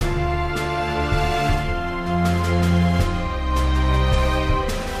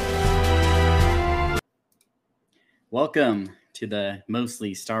Welcome to the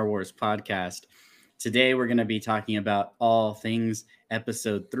Mostly Star Wars podcast. Today we're going to be talking about all things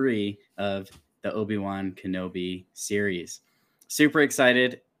episode 3 of the Obi-Wan Kenobi series. Super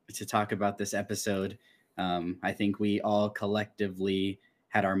excited to talk about this episode. I think we all collectively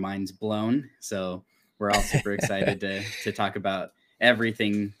had our minds blown, so we're all super excited to talk about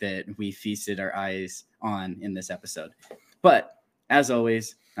everything that we feasted our eyes on in this episode. But as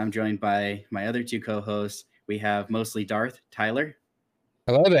always, I'm joined by my other two co-hosts. We have mostly Darth, Tyler.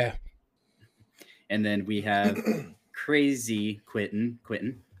 Hello there. And then we have crazy Quentin.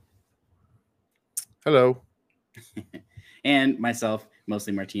 Hello. And myself,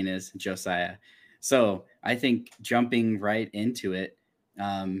 mostly Martinez, Josiah. So I think jumping right into it,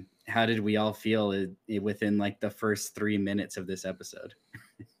 how did we all feel within like the first 3 minutes of this episode?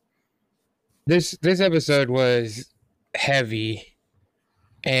 This episode was heavy,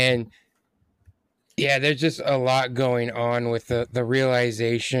 and yeah, there's just a lot going on with the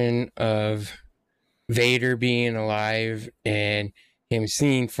realization of Vader being alive and him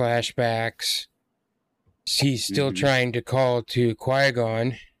seeing flashbacks. He's still trying to call to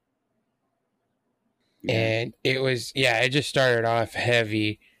Qui-Gon. Yeah. And it just started off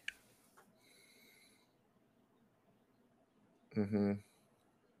heavy. Mm-hmm.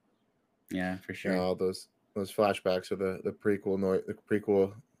 Yeah, for sure. All those flashbacks of the prequel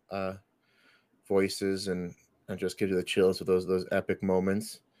voices and just give you the chills with those epic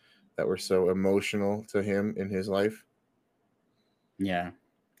moments that were so emotional to him in his life. Yeah,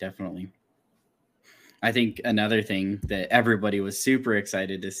 definitely. I think another thing that everybody was super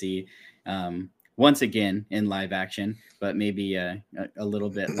excited to see, once again in live action, but maybe a little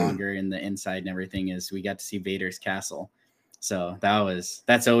bit longer in the inside and everything, is we got to see Vader's castle. So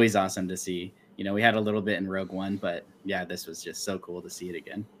that's always awesome to see. You know, we had a little bit in Rogue One, but yeah, this was just so cool to see it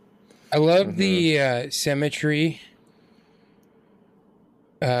again. I love the symmetry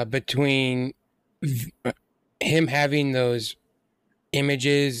between him having those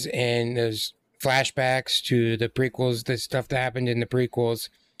images and those flashbacks to the prequels, the stuff that happened in the prequels,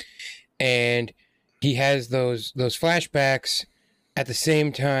 and he has those flashbacks at the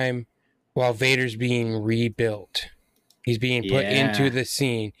same time while Vader's being rebuilt. He's being put into the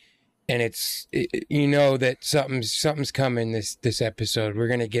scene, and you know that something's coming this episode. We're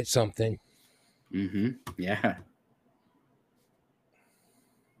gonna get something. Yeah.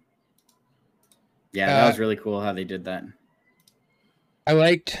 Yeah, that was really cool how they did that. I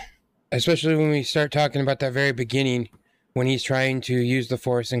liked, especially when we start talking about that very beginning, when he's trying to use the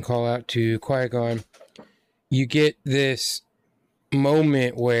Force and call out to Qui-Gon, you get this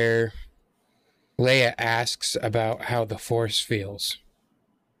moment where Leia asks about how the Force feels.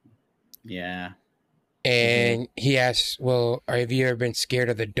 Yeah. And he asks, well, have you ever been scared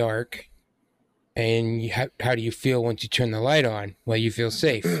of the dark? And how do you feel once you turn the light on? Well, you feel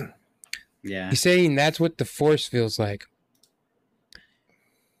safe. Yeah. He's saying that's what the Force feels like.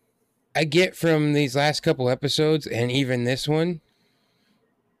 I get from these last couple episodes, and even this one,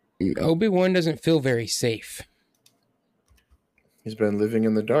 Obi-Wan doesn't feel very safe. He's been living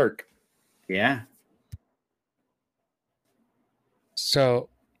in the dark. Yeah. So,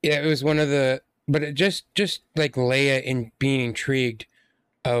 yeah, it was one of the... But it just like Leia in being intrigued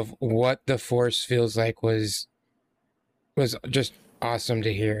of what the Force feels like was just awesome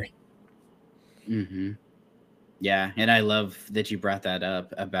to hear. Yeah, and I love that you brought that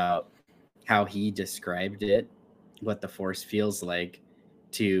up about how he described it, what the Force feels like,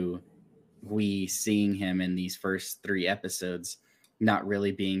 to we seeing him in these first 3 episodes not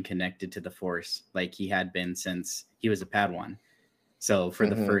really being connected to the Force like he had been since he was a Padawan. So for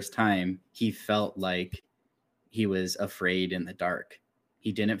the first time, he felt like he was afraid in the dark.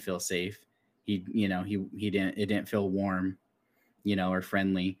 He didn't feel safe. He didn't feel warm, or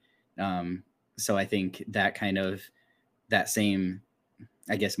friendly. So I think that same,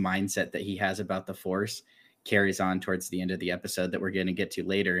 I guess, mindset that he has about the Force carries on towards the end of the episode that we're going to get to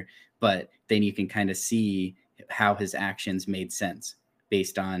later. But then you can kind of see how his actions made sense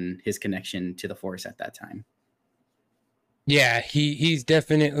based on his connection to the Force at that time. Yeah, he's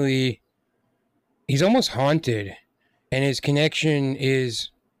definitely, he's almost haunted, and his connection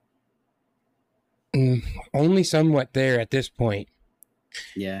is only somewhat there at this point.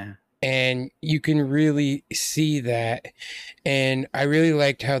 Yeah. And you can really see that. And I really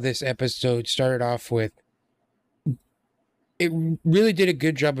liked how this episode started off with, it really did a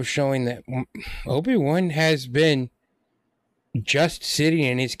good job of showing that Obi-Wan has been just sitting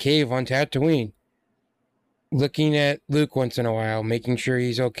in his cave on Tatooine, looking at Luke once in a while, making sure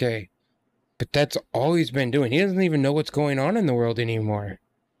he's okay. But that's all he's been doing. He doesn't even know what's going on in the world anymore.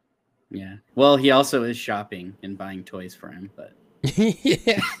 Yeah. Well, he also is shopping and buying toys for him, but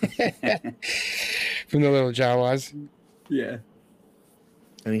Yeah. From the little Jawas. yeah.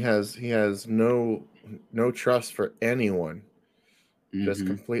 And he has no trust for anyone. Just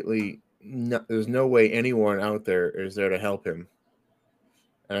completely. No, there's no way anyone out there is there to help him.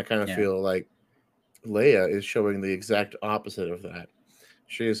 And I kind of feel like Leia is showing the exact opposite of that.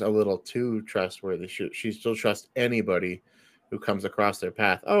 She is a little too trustworthy. She still trusts anybody who comes across their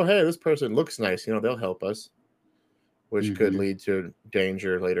path. Oh, hey, this person looks nice. They'll help us, which could lead to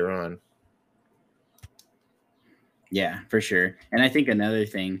danger later on. Yeah, for sure. And I think another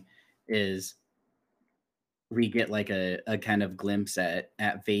thing is we get like a kind of glimpse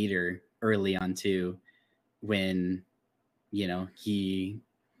at Vader early on too, when he's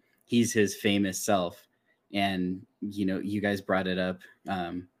his famous self. And you guys brought it up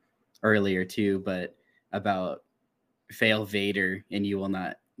earlier too, but about fail Vader and you will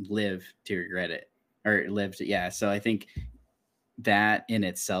not live to regret it, or live to, yeah. So I think that in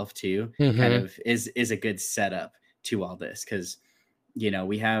itself too kind of is a good setup to all this, because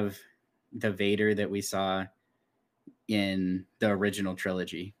we have the Vader that we saw in the original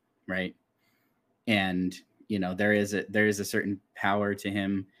trilogy, right? And there is a certain power to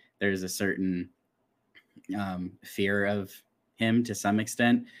him. There's a certain fear of him to some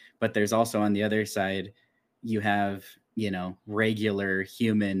extent, but there's also on the other side, you have regular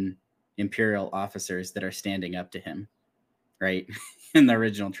human Imperial officers that are standing up to him, right? In the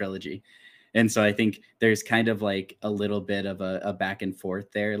original trilogy. And so I think there's kind of like a little bit of a back and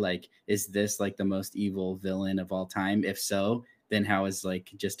forth there. Like, is this like the most evil villain of all time? If so, then how is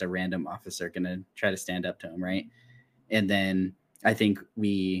like just a random officer going to try to stand up to him, right? And then I think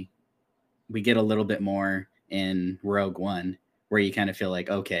we get a little bit more in Rogue One, where you kind of feel like,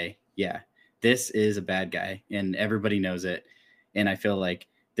 okay, yeah, this is a bad guy and everybody knows it. And I feel like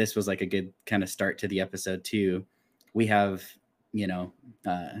this was like a good kind of start to the episode too. We have,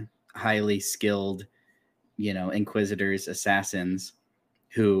 highly skilled, inquisitors, assassins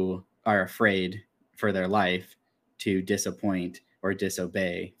who are afraid for their life to disappoint or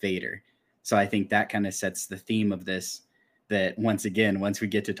disobey Vader. So I think that kind of sets the theme of this, that once again, once we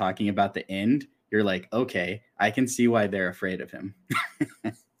get to talking about the end, you're like, okay, I can see why they're afraid of him.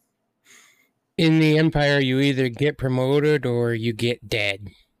 In the Empire, you either get promoted or you get dead.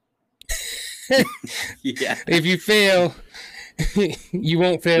 Yeah. If you fail, you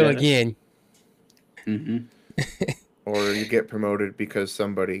won't fail again. Or you get promoted because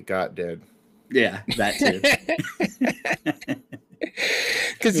somebody got dead. Yeah, that too.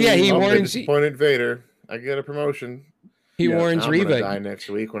 Because he warns. Disappointed Vader. I get a promotion. He warns Reva. I'm gonna die next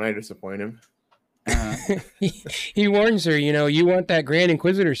week when I disappoint him. He warns her. You want that Grand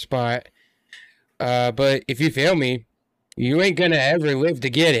Inquisitor spot, but if you fail me, you ain't gonna ever live to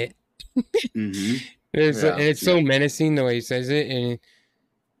get it. And it's so menacing the way he says it, and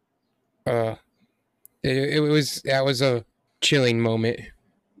that was a chilling moment.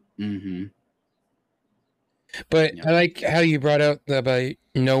 But I like how you brought out about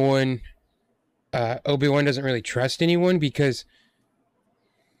no one. Obi-Wan doesn't really trust anyone because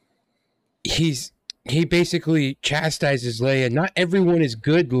he basically chastises Leia. Not everyone is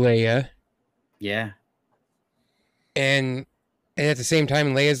good, Leia. Yeah. And at the same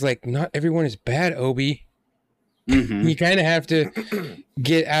time, Leia's like, not everyone is bad, Obi. You kind of have to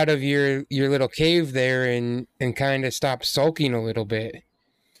get out of your little cave there and kind of stop sulking a little bit.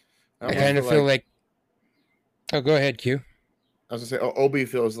 I kind of feel like... Oh, go ahead, Q. I was going to say, Obi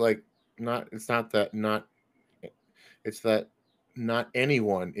feels like it's that not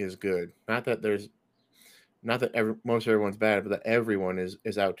anyone is good. Not that most everyone's bad, but that everyone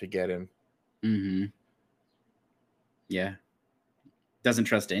is out to get him. Yeah. Doesn't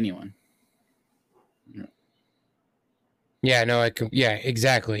trust anyone. Yeah, no,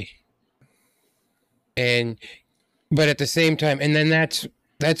 exactly. But at the same time, and then that's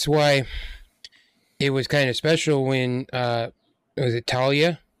why it was kind of special when was it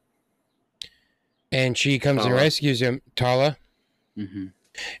Talia? And she comes and rescues him, Tala.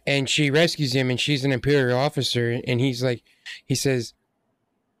 And she rescues him, and she's an Imperial officer, and he says,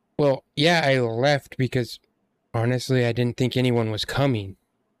 well, yeah, I left because honestly, I didn't think anyone was coming.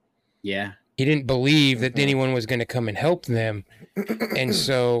 Yeah. He didn't believe that anyone was going to come and help them. And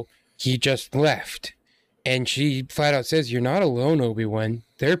so he just left. And she flat out says, you're not alone, Obi-Wan.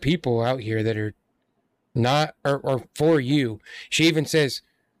 There are people out here that are not, or for you. She even says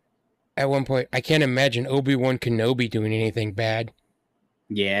at one point, I can't imagine Obi-Wan Kenobi doing anything bad.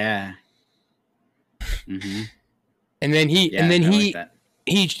 Yeah. And then he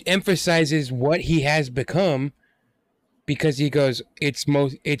emphasizes what he has become because he goes,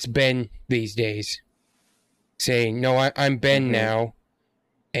 it's Ben these days, saying, no, I'm Ben now,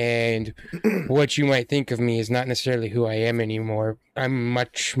 and what you might think of me is not necessarily who I am anymore. I'm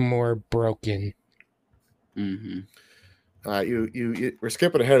much more broken. Mm-hmm. We're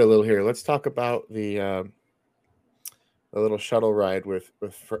skipping ahead a little here. Let's talk about the little shuttle ride with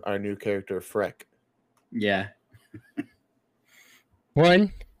our new character Freck. Yeah.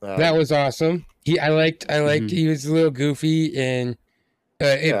 That was awesome. I liked he was a little goofy, and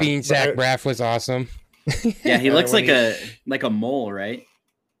it being Zach Braff was awesome. Yeah, he looks like a mole, right?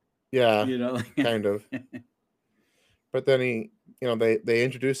 Yeah, you know, kind of. But then they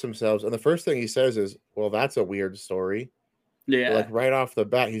introduce themselves, and the first thing he says is, "Well, that's a weird story." Yeah, like right off the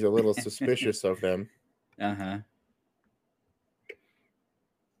bat, he's a little suspicious of them. Yeah,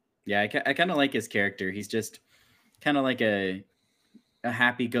 I kind of like his character. He's just kind of like a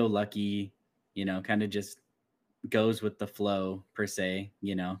happy-go-lucky, kind of just goes with the flow per se.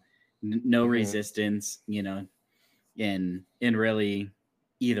 No resistance. In really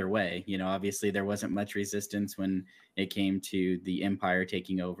either way. Obviously there wasn't much resistance when it came to the Empire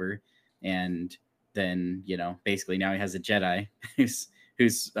taking over, and then basically now he has a Jedi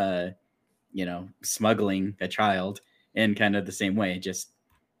who's smuggling a child in kind of the same way. Just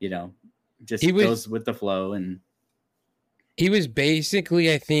goes with the flow, and he was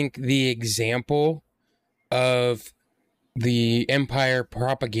basically, I think, the example of the Empire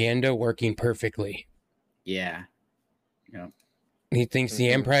propaganda working perfectly. Yeah. He thinks the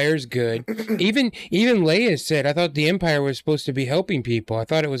Empire's good. Even Leia said, I thought the Empire was supposed to be helping people. I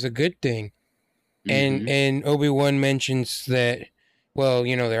thought it was a good thing. And Obi-Wan mentions that, well,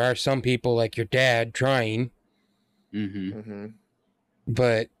 there are some people like your dad trying.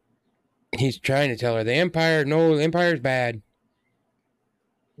 But he's trying to tell her the Empire's bad.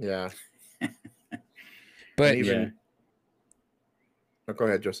 Yeah. But even go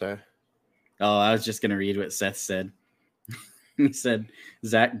ahead, Josiah. Oh, I was just gonna read what Seth said. He said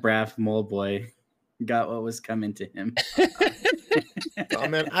Zach Braff, mole boy, got what was coming to him. Oh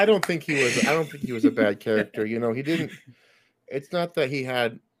man, I don't think he was a bad character. He didn't. It's not that he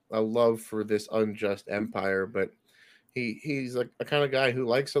had a love for this unjust empire, but he's like a kind of guy who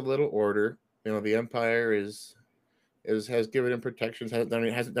likes a little order. The Empire has given him protections, hasn't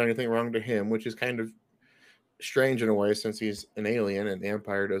done anything wrong to him, which is kind of strange in a way since he's an alien and the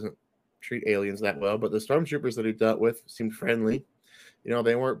Empire doesn't treat aliens that well. But the stormtroopers that he dealt with seemed friendly.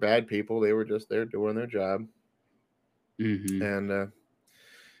 They weren't bad people. They were just there doing their job. And I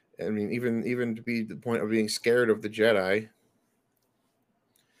mean, even to be the point of being scared of the Jedi.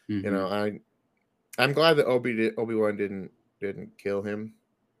 I'm glad that Obi-Wan didn't kill him.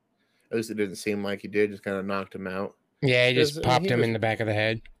 At least it didn't seem like he did. Just kind of knocked him out. Yeah, he just popped him in the back of the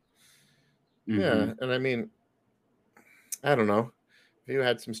head. Yeah, and I mean, I don't know. If you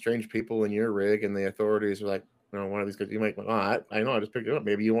had some strange people in your rig and the authorities were like, one of these guys, you might go, I know, I just picked it up.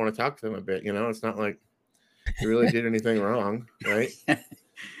 Maybe you want to talk to them a bit. It's not like you really did anything wrong, right?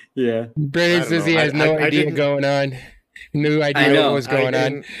 Yeah. Brandon says he has no idea going on. No idea what was going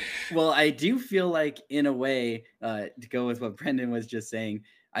on. Well, I do feel like, in a way, to go with what Brendan was just saying,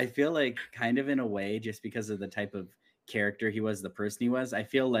 I feel like kind of in a way, just because of the type of character he was, the person he was, I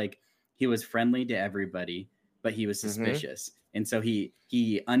feel like he was friendly to everybody, but he was suspicious. And so he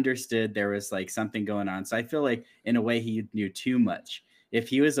understood there was like something going on. So I feel like in a way he knew too much. If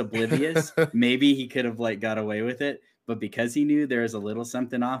he was oblivious, maybe he could have like got away with it. But because he knew there was a little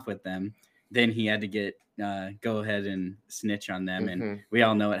something off with them, then he had to go ahead and snitch on them. And we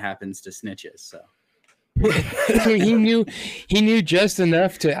all know what happens to snitches. So he knew just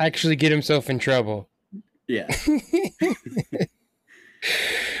enough to actually get himself in trouble. Yeah.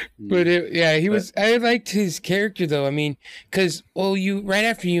 But he was. I liked his character though. I mean, because right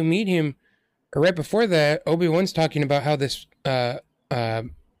after you meet him, or right before that, Obi-Wan's talking about how this. I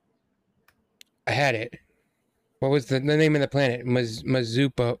had it. What was the name of the planet?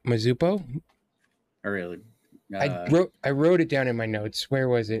 Mazupo. Oh, really? I wrote it down in my notes. Where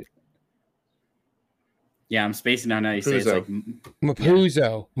was it? Yeah, I'm spacing out how you say it's like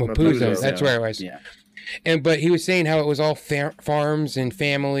Mapuzo. Mapuzo. That's where it was. Yeah. But he was saying how it was all farms and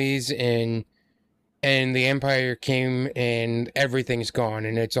families, and the Empire came and everything's gone,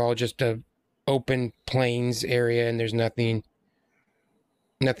 and it's all just a open plains area, and there's nothing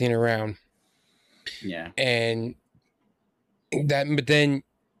around. Yeah. And but then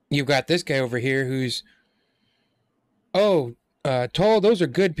you've got this guy over here who's Toll, those are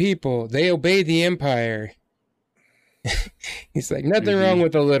good people. They obey the Empire. He's like, nothing wrong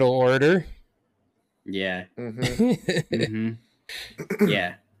with a little order. Yeah.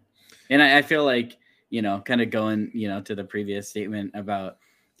 Yeah. And I feel like kind of going, to the previous statement about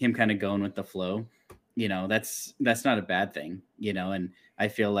him kind of going with the flow, that's not a bad thing, and I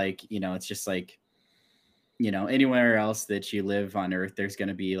feel like, it's just like, anywhere else that you live on Earth, there's going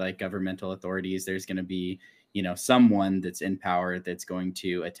to be like governmental authorities. There's going to be, someone that's in power that's going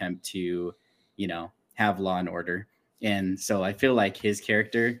to attempt to, have law and order. And so I feel like his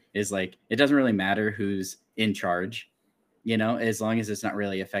character is like, it doesn't really matter who's in charge, as long as it's not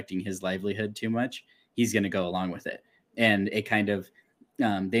really affecting his livelihood too much, he's going to go along with it. And it kind of,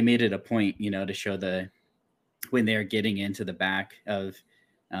 they made it a point, to show when they're getting into the back of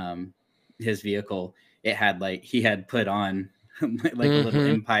his vehicle, it had like, he had put on like a little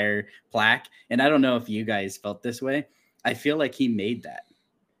Empire plaque. And I don't know if you guys felt this way. I feel like he made that,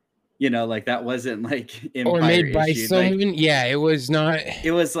 like that wasn't like Empire or made by issued. someone. Like, yeah, it was not.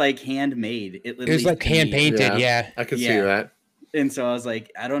 It was like handmade. It was like hand painted. Yeah. I could see that. And so I was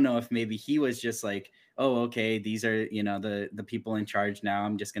like, I don't know if maybe he was just like, oh, okay, these are, the people in charge now.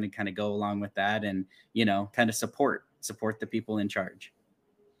 I'm just going to kind of go along with that and, kind of support the people in charge.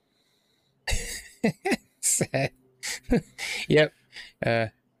 Sad. Yep.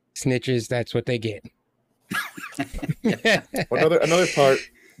 Snitches, that's what they get. Well, another part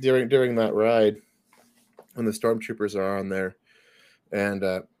during that ride, when the stormtroopers are on there, and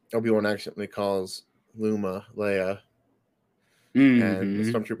Obi-Wan accidentally calls Luma Leia, and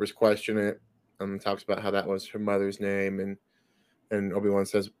the stormtroopers question it, and talks about how that was her mother's name, and Obi-Wan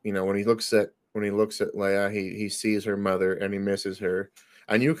says, when he looks at Leia, he sees her mother and he misses her,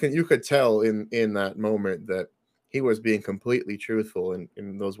 and you could tell in that moment that he was being completely truthful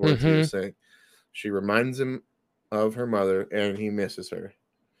in those words he was saying. She reminds him of her mother, and he misses her.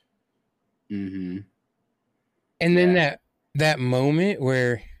 And then that moment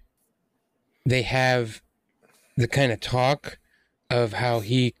where they have the kind of talk of how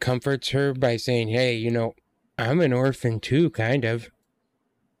he comforts her by saying, hey, I'm an orphan too, kind of.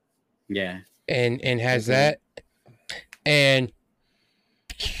 Yeah. And has that. And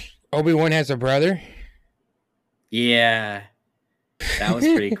Obi-Wan has a brother. Yeah. That was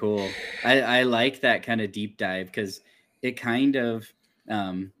pretty cool. I like that kind of deep dive, because it kind of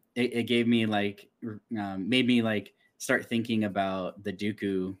it gave me like made me like start thinking about the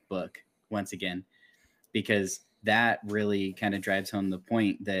Dooku book once again, because that really kind of drives home the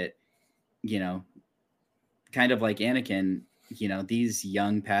point that, kind of like Anakin, these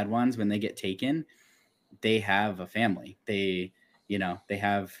young Padawans, when they get taken, they have a family. They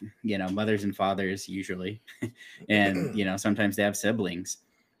have, mothers and fathers usually, and, sometimes they have siblings.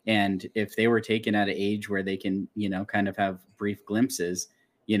 And if they were taken at an age where they can, kind of have brief glimpses,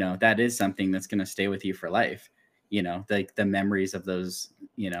 that is something that's going to stay with you for life. Like the memories of those,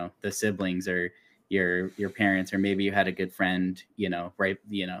 the siblings or your parents, or maybe you had a good friend, right.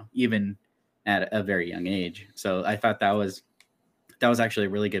 Even at a very young age. So I thought that was actually a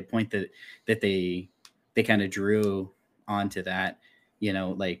really good point that they kind of drew onto that,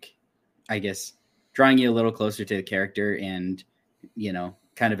 like, I guess drawing you a little closer to the character and,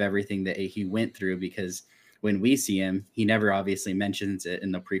 kind of everything that he went through, because when we see him, he never obviously mentions it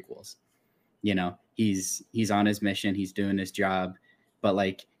in the prequels. He's on his mission, he's doing his job, but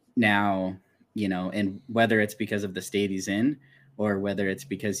like now, and whether it's because of the state he's in, or whether it's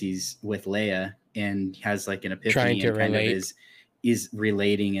because he's with Leia and has like an epiphany and kind of is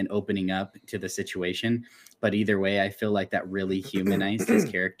relating and opening up to the situation. But either way, I feel like that really humanized his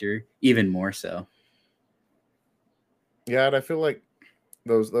character even more so. Yeah, and I feel like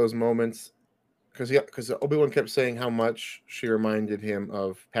those moments, because Obi-Wan kept saying how much she reminded him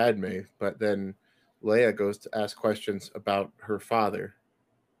of Padme, but then Leia goes to ask questions about her father,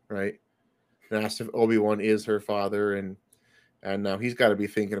 right? And asks if Obi-Wan is her father, and now he's got to be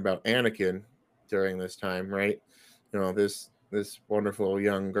thinking about Anakin during this time, right? This wonderful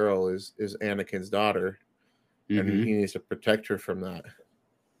young girl is Anakin's daughter, and he needs to protect her from that.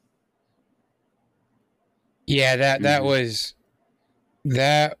 Yeah, that was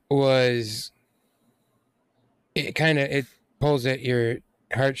it pulls at your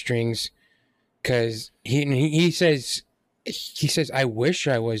heartstrings, because he says I wish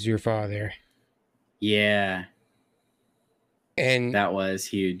I was your father. Yeah. And that was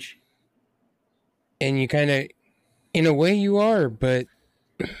huge. And you kind of, in a way you are, but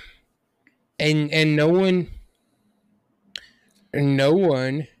and no one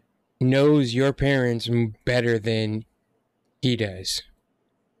knows your parents better than he does.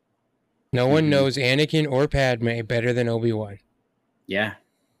 No one knows Anakin or Padme better than Obi-Wan. Yeah.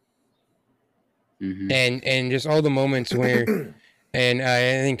 And just all the moments where, and I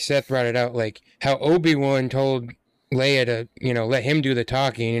think Seth brought it out, like how Obi-Wan told Leia to, let him do the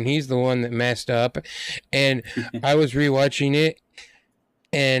talking, and he's the one that messed up. And I was rewatching it,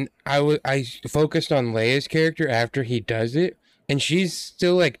 and I focused on Leia's character after he does it, and she's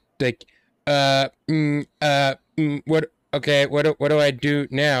still what? Okay, what do I do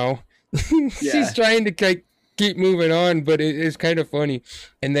now? She's trying to keep moving on, but it's kind of funny.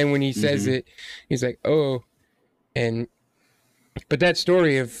 And then when he says it, he's like, "Oh," but that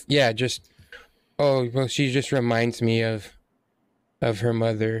story of just she just reminds me of her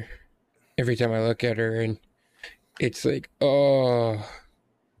mother every time I look at her, and it's like, oh,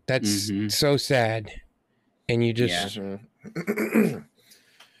 that's so sad. And you just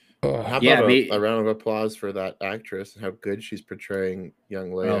how about a round of applause for that actress and how good she's portraying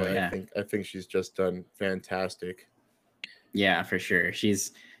young Leia. Oh, yeah. I think she's just done fantastic. Yeah, for sure.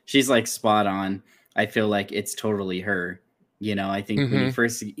 She's like spot on. I feel like it's totally her. I think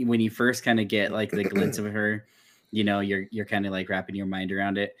when you first kind of get like the glimpse of her, you're kind of like wrapping your mind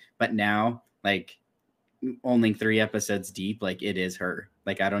around it. But now, like only 3 episodes deep, like it is her.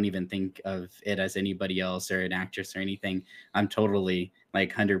 Like I don't even think of it as anybody else or an actress or anything. I'm totally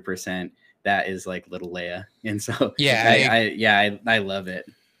like 100% that is like little Leia. And so I love it.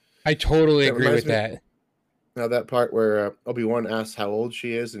 I totally agree with that. Now that part where Obi-Wan asks how old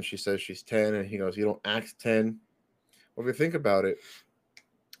she is, and she says she's 10, and he goes, "You don't act 10." Well, if you think about it,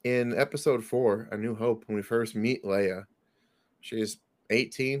 in episode 4, A New Hope, when we first meet Leia, she's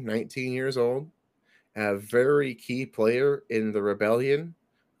 18, 19 years old, a very key player in the rebellion,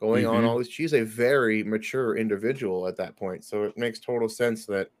 going on all this. She's a very mature individual at that point. So it makes total sense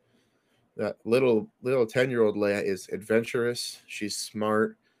that little 10-year-old Leia is adventurous. She's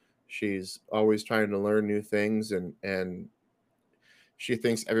smart. She's always trying to learn new things, and she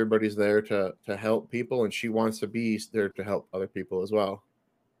thinks everybody's there to help people, and she wants to be there to help other people as well.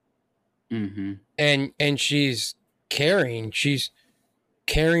 And she's caring. She's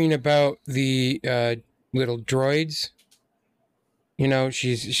caring about the little droids.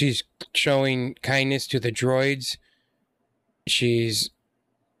 She's showing kindness to the droids. She's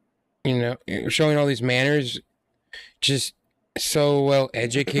showing all these manners. Just so well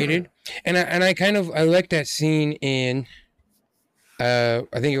educated. And I like that scene in I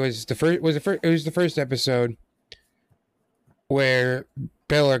think it was the first episode where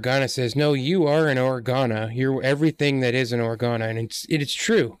Bail Organa says, "No, you are an Organa. You're everything that is an Organa," and it's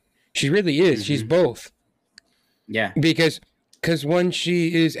true. She really is. She's both. Yeah. Because when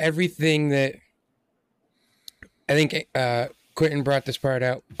she is everything that, I think Quentin brought this part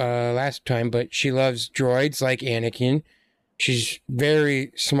out last time, but she loves droids like Anakin. She's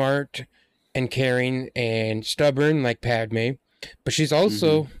very smart and caring and stubborn like Padme, but she's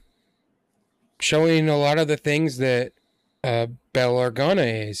also showing a lot of the things that Bail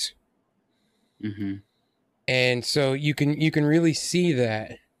Organa is. And so you can really see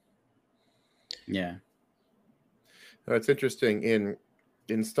that. Yeah. It's interesting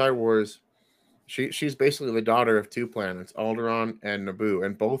in Star Wars. She's basically the daughter of 2 planets, Alderaan and Naboo,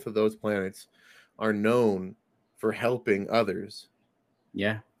 and both of those planets are known for helping others.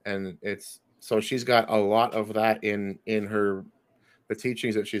 Yeah. And so she's got a lot of that in her, the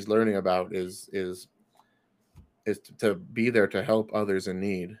teachings that she's learning about is to be there to help others in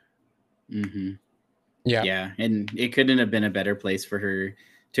need. Yeah. And it couldn't have been a better place for her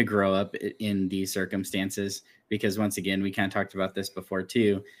to grow up in these circumstances, because once again, we kind of talked about this before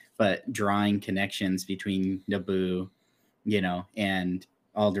too, but drawing connections between Naboo, and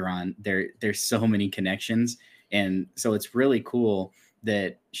Alderaan, there's so many connections. And so it's really cool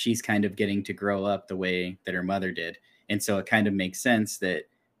that she's kind of getting to grow up the way that her mother did. And so it kind of makes sense that,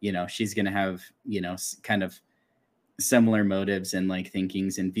 she's going to have, kind of similar motives and like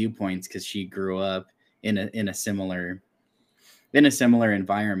thinkings and viewpoints, because she grew up in a similar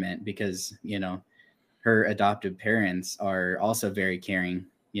environment, because, her adoptive parents are also very caring,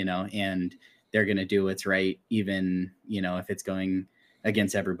 and they're going to do what's right, even, if it's going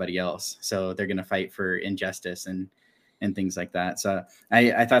against everybody else. So they're going to fight for injustice and things like that. So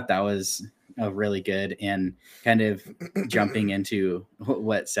I thought that was a really good, and kind of jumping into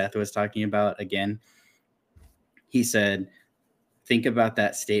what Seth was talking about again. He said, think about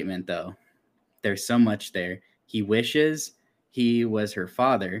that statement though. There's so much there. He wishes he was her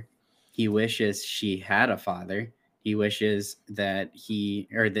father. He wishes she had a father. He wishes that she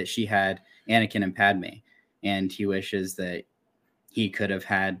had Anakin and Padme. And he wishes that he could have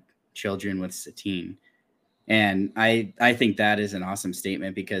had children with Satine. And I think that is an awesome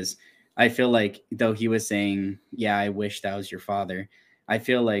statement, because I feel like, though he was saying, yeah, I wish that was your father, I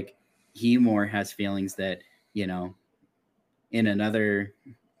feel like he more has feelings that, in another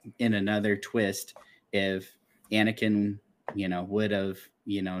twist, if Anakin, would have,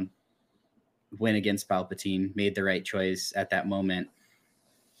 went against Palpatine, made the right choice at that moment,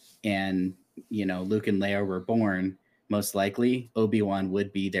 and Luke and Leia were born, most likely Obi-Wan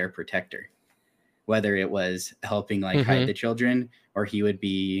would be their protector, whether it was helping hide the children, or he would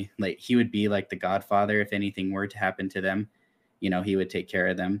be like the godfather if anything were to happen to them. He would take care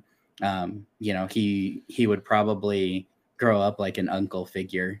of them. He would probably grow up like an uncle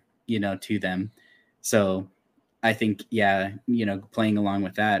figure, to them. So I think, playing along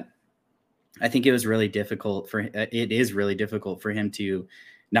with that, I think it is really difficult for him to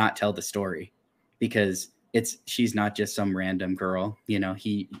not tell the story, because she's not just some random girl.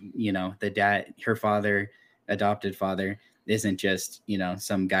 The dad, her father, adopted father, isn't just,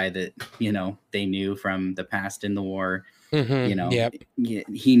 some guy that, they knew from the past in the war. Yep.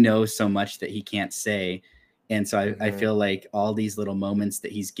 He knows so much that he can't say. And so I feel like all these little moments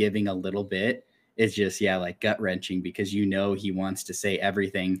that he's giving a little bit is just, like gut wrenching, because, he wants to say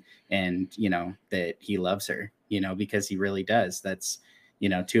everything, and, that he loves her, because he really does. That's,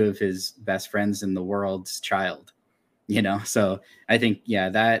 two of his best friends in the world's child, so I think,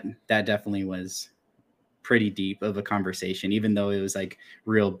 that definitely was pretty deep of a conversation, even though it was like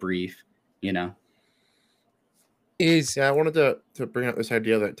real brief, I wanted to bring up this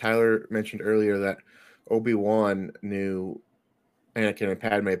idea that Tyler mentioned earlier, that Obi-Wan knew Anakin and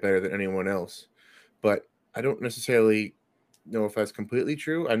Padme better than anyone else, but I don't necessarily know if that's completely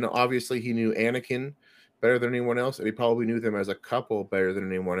true. I know obviously he knew Anakin better than anyone else, and he probably knew them as a couple better than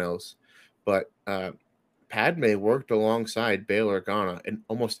anyone else, but Padme worked alongside Bail Organa in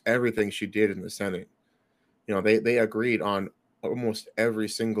almost everything she did in the Senate. They agreed on almost every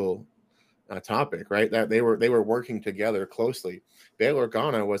single topic, right? That they were working together closely. Bail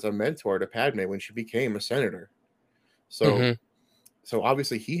Organa was a mentor to Padme when she became a senator. So so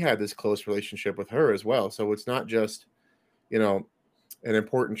obviously he had this close relationship with her as well. So it's not just, an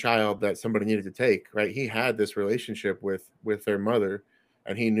important child that somebody needed to take, right? He had this relationship with their mother,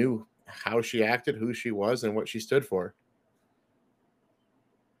 and he knew how she acted, who she was, and what she stood for.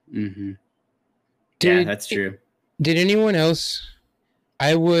 Yeah, that's true. Did anyone else?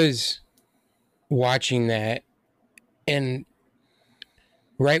 I was watching that, and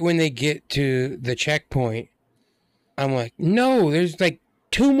right when they get to the checkpoint, I'm like, no, there's like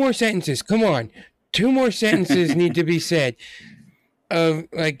 2 more sentences. Come on. 2 more sentences need to be said. Of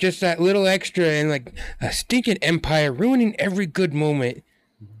like just that little extra, and like a stinking empire ruining every good moment.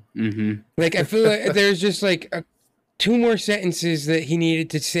 Like I feel like there's just like 2 more sentences that he needed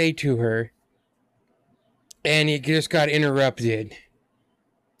to say to her, and he just got interrupted.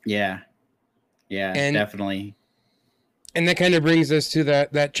 Yeah, and, definitely. And that kind of brings us to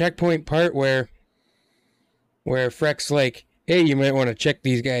that checkpoint part where Freck's like, hey, you might want to check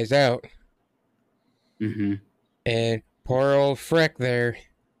these guys out. And poor old Freck there,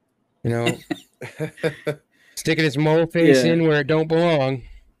 sticking his mole face in where it don't belong.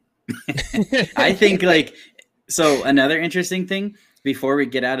 I think so another interesting thing before we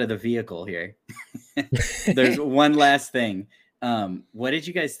get out of the vehicle here, there's one last thing. What did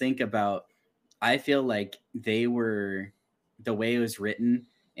you guys think about, I feel like the way it was written,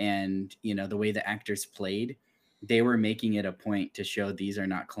 and, the way the actors played, they were making it a point to show these are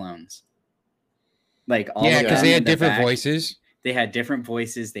not clones. Because they had different voices. They had different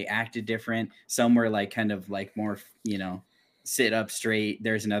voices. They acted different. Some were kind of more, sit up straight.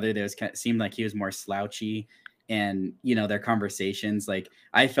 There's another that seemed like he was more slouchy, and, their conversations,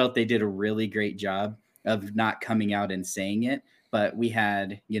 I felt they did a really great job of not coming out and saying it. But we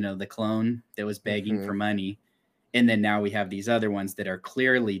had, the clone that was begging for money. And then now we have these other ones that are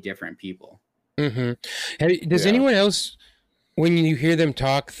clearly different people. Does anyone else, when you hear them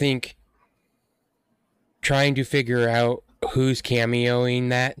talk, think trying to figure out who's cameoing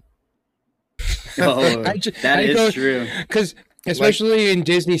that? Oh, that is true. Because especially in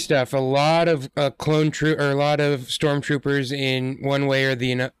Disney stuff, a lot of clone troop or a lot of stormtroopers in one way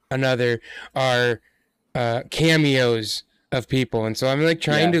or another are cameos of people, and so I'm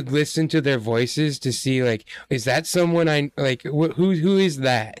trying to listen to their voices to see is that someone I like? Who is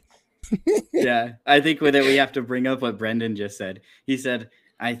that? Yeah, I think with it we have to bring up what Brendan just said. He said,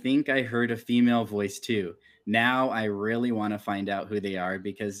 I think I heard a female voice too. Now I really want to find out who they are,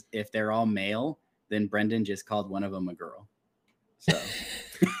 because if they're all male, then Brendan just called one of them a girl. So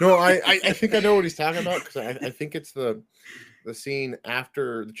no, I think I know what he's talking about, because I think it's the scene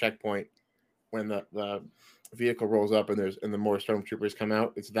after the checkpoint when the vehicle rolls up and the more stormtroopers come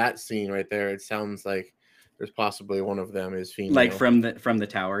out. It's that scene right there. It sounds like there's possibly one of them is female. From the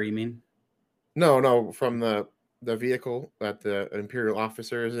tower, you mean? No, from the vehicle that the Imperial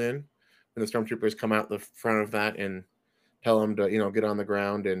officer is in, and the stormtroopers come out the front of that and tell him to, get on the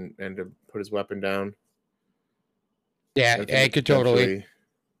ground and to put his weapon down. Yeah, I could totally.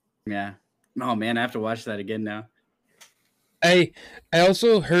 Yeah. Oh man, I have to watch that again now. I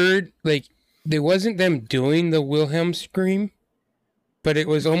also heard like it wasn't them doing the Wilhelm scream, but it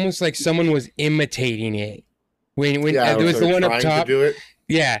was almost like someone was imitating it. When it was the one up top. To do it.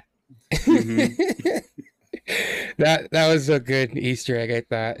 Yeah. Mm-hmm. that was a good Easter egg, I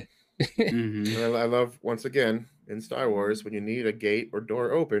thought. Mm-hmm. I love, once again, in Star Wars, when you need a gate or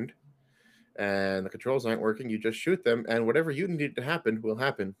door opened and the controls aren't working, you just shoot them, and whatever you need to happen will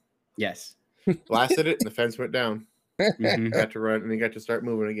happen. Yes. Blasted it, and the fence went down. Mm-hmm. Got to run, and you got to start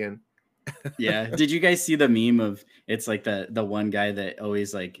moving again. Yeah. Did you guys see the meme of, it's like the one guy that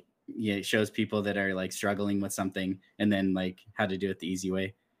always like, shows people that are like struggling with something and then like how to do it the easy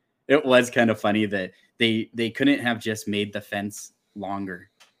way? It was kind of funny that they couldn't have just made the fence longer,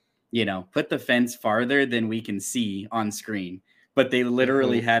 put the fence farther than we can see on screen, but they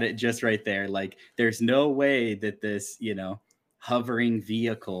literally had it just right there. Like there's no way that this, hovering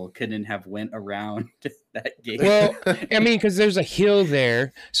vehicle couldn't have went around that gate. Well, I mean, because there's a hill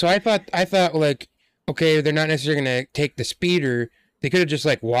there, so I thought like, okay, they're not necessarily gonna take the speeder. They could have just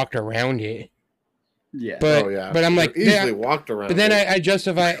like walked around it. Yeah. But but I'm like easily walked around. But then I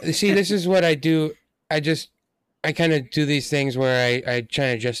justify. See, this is what I do. I kind of do these things where I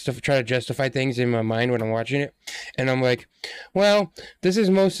try to justify things in my mind when I'm watching it, and I'm like, well, this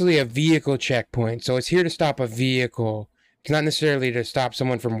is mostly a vehicle checkpoint, so it's here to stop a vehicle. It's not necessarily to stop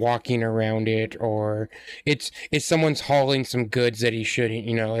someone from walking around it, or it's someone's hauling some goods that he shouldn't.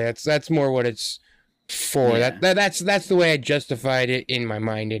 That's more what it's for. Yeah. That's the way I justified it in my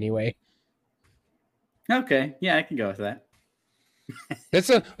mind anyway. Okay, yeah, I can go with that.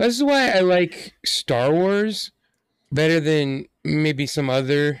 This is why I like Star Wars better than maybe some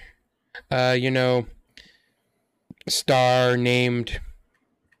other, star named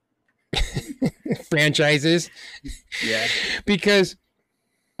franchises. Yeah. Because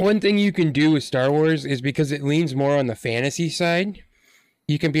one thing you can do with Star Wars is because it leans more on the fantasy side.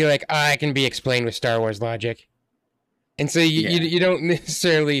 You can be like, it can be explained with Star Wars logic. And so you don't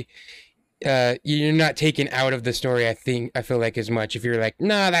necessarily, you're not taken out of the story, I feel like, as much. If you're like,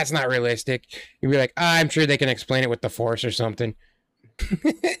 no, that's not realistic. You'd be like, I'm sure they can explain it with the Force or something.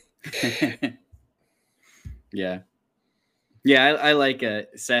 Yeah. Yeah, I like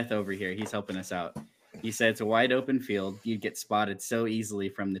Seth over here. He's helping us out. He said it's a wide open field. You'd get spotted so easily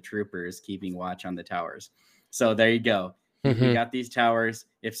from the troopers keeping watch on the towers. So there you go. Mm-hmm. We got these towers.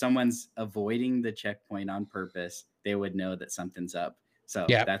 If someone's avoiding the checkpoint on purpose, they would know that something's up. So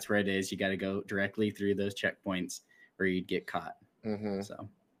that's where it is. You got to go directly through those checkpoints or you'd get caught. Mm-hmm. So,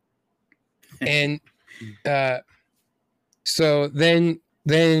 and so then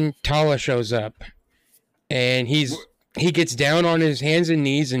Tala shows up, and he gets down on his hands and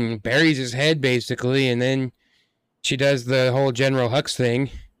knees and buries his head basically, and then she does the whole General Hux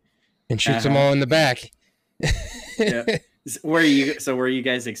thing and shoots them all in the back. Yeah. Were you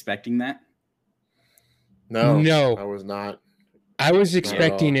guys expecting that? No, I was not. I was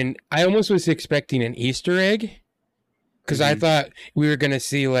expecting I almost was expecting an Easter egg, because I thought we were gonna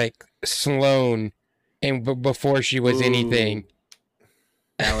see like Sloane and before she was anything.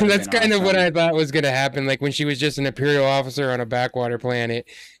 That's kind of what I thought was gonna happen, like when she was just an Imperial officer on a backwater planet.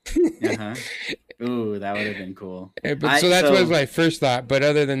 Ooh, that would have been cool. So that was my first thought. But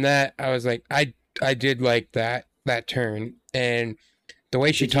other than that, I was like, I did like that turn, and the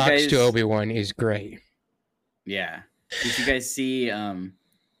way she talks to Obi-Wan is great. Yeah. Did you guys see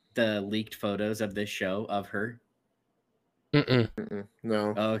the leaked photos of this show of her? No.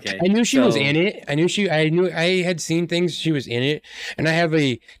 Oh, okay. I knew she was in it. I had seen things she was in it, and I have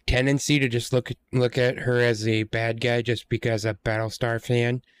a tendency to just look at her as a bad guy just because I'm a Battlestar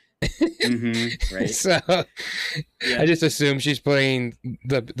fan. Right. So I just assume she's playing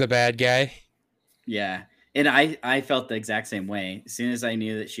the bad guy. Yeah. And I felt the exact same way. As soon as I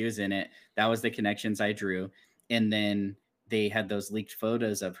knew that she was in it, that was the connections I drew. And then they had those leaked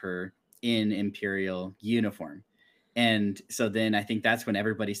photos of her in Imperial uniform. And so then I think that's when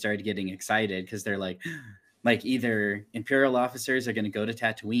everybody started getting excited, because they're like either Imperial officers are going to go to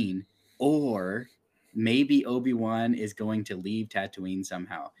Tatooine, or maybe Obi-Wan is going to leave Tatooine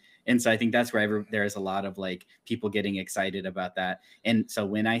somehow. And so I think that's where there's a lot of like people getting excited about that. And so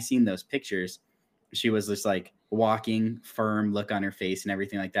when I seen those pictures, she was just like walking, firm look on her face and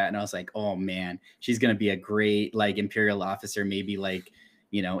everything like that. And I was like, oh man, she's going to be a great like Imperial officer, maybe like,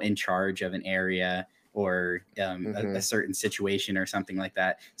 in charge of an area or a certain situation or something like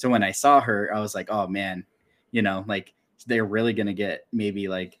that. So when I saw her, I was like, oh man, like they're really going to get maybe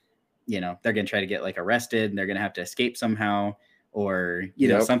like, they're going to try to get like arrested and they're going to have to escape somehow, or,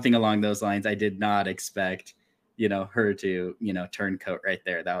 something along those lines. I did not expect, her to, turn coat right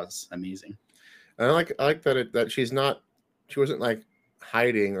there. That was amazing. And I like that she wasn't like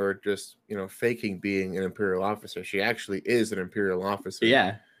hiding or just, faking being an Imperial officer. She actually is an Imperial officer.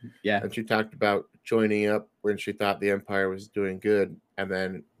 Yeah. And she talked about joining up when she thought the Empire was doing good. And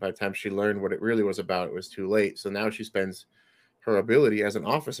then by the time she learned what it really was about, it was too late. So now she spends her ability as an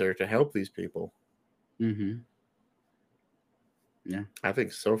officer to help these people. Mm-hmm. Yeah. I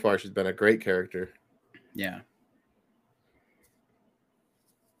think so far she's been a great character. Yeah.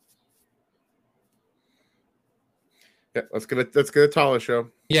 Yeah, let's get a Tala show.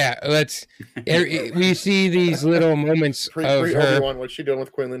 Yeah, we see these little moments of her. Obi-Wan, what's she doing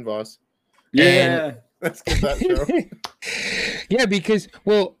with Quinlan Voss? Yeah, let's get that show. Yeah, because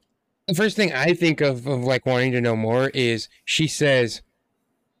the first thing I think of like wanting to know more is she says,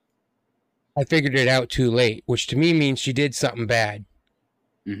 "I figured it out too late," which to me means she did something bad.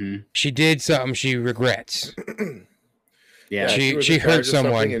 Mm-hmm. She did something she regrets. Yeah, she hurt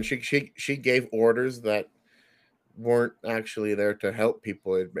someone, and she gave orders that weren't actually there to help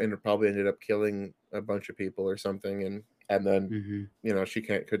people. It probably ended up killing a bunch of people or something, and then she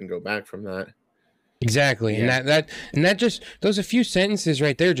couldn't go back from that. Exactly. Yeah. And that just those a few sentences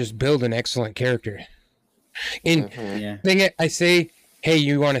right there just build an excellent character. And thing I say, hey,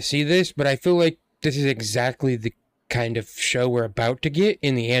 you want to see this, but I feel like this is exactly the kind of show we're about to get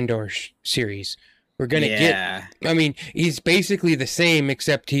in the Andor series. We're gonna get. I mean, he's basically the same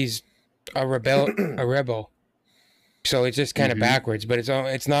except he's a rebel. So it's just kind of backwards, but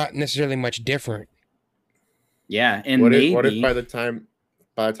it's not necessarily much different. Yeah, and what if by the time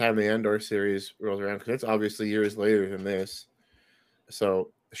the Andor series rolls around, because it's obviously years later than this, so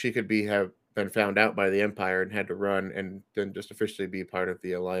she could have been found out by the Empire and had to run, and then just officially be part of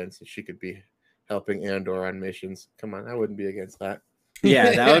the Alliance, and she could be helping Andor on missions. Come on, I wouldn't be against that.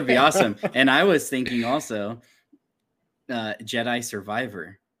 Yeah, that would be awesome. And I was thinking also, Jedi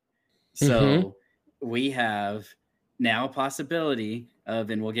Survivor. So we have now a possibility of,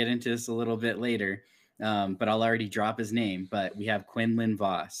 and we'll get into this a little bit later, but I'll already drop his name, but we have Quinlan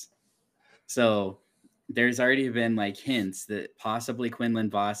Voss. So there's already been like hints that possibly Quinlan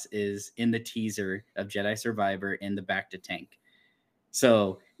Voss is in the teaser of Jedi Survivor in the Bacta tank.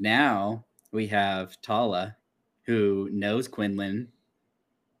 So now we have Tala, who knows Quinlan.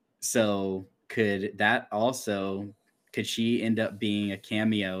 So could she end up being a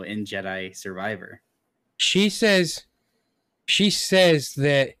cameo in Jedi Survivor? She says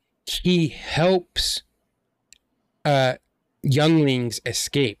that he helps younglings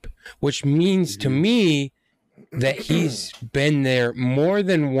escape, which means to me that he's been there more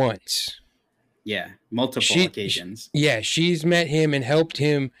than once. Yeah, multiple occasions. She's met him and helped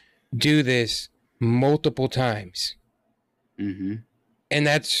him do this multiple times. Mm-hmm. And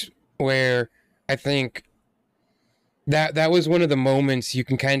that's where I think that was one of the moments you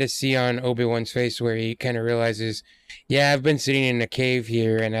can kind of see on Obi-Wan's face where he kind of realizes, yeah, I've been sitting in a cave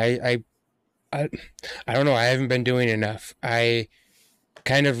here and I don't know, I haven't been doing enough. I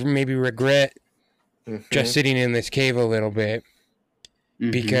kind of maybe regret just sitting in this cave a little bit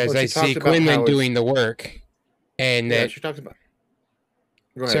because I see Quinlan doing the work. And that she talks about.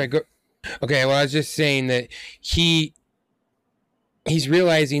 Go ahead. Sorry, okay, well, I was just saying that he's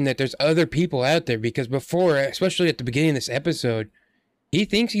realizing that there's other people out there, because before, especially at the beginning of this episode, he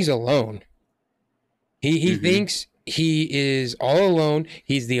thinks he's alone. He thinks he is all alone.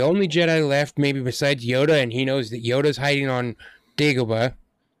 He's the only Jedi left, maybe besides Yoda, and he knows that Yoda's hiding on Dagobah,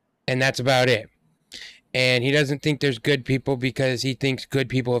 and that's about it. And he doesn't think there's good people because he thinks good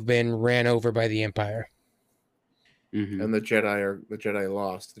people have been ran over by the Empire. And the Jedi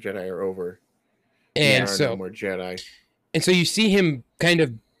lost. The Jedi are over. And there are no more Jedi. And so you see him kind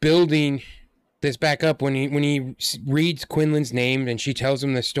of building this back up when he reads Quinlan's name and she tells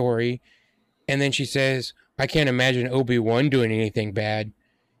him the story, and then she says, "I can't imagine Obi-Wan doing anything bad."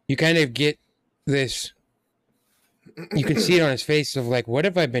 You kind of get this. You can see it on his face of like, what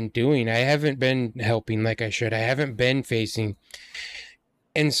have I been doing? I haven't been helping like I should. I haven't been facing.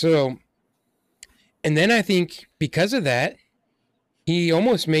 And then I think because of that, he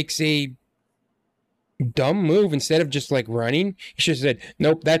almost makes a dumb move. Instead of just like running, he should have said,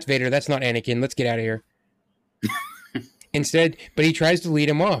 "Nope, that's Vader. That's not Anakin. Let's get out of here." Instead, but he tries to lead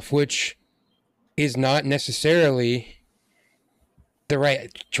him off, which is not necessarily the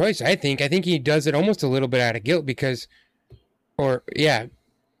right choice, I think. I think he does it almost a little bit out of guilt because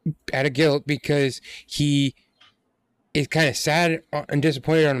he is kind of sad and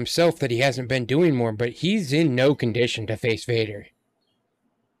disappointed on himself that he hasn't been doing more, but he's in no condition to face Vader.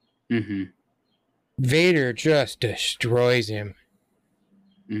 Mm-hmm. Vader just destroys him.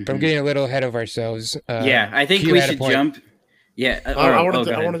 Mm-hmm. I'm getting a little ahead of ourselves. Yeah, I think we should jump. Yeah. I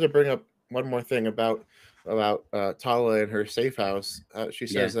wanted to bring up one more thing about Tala and her safe house. She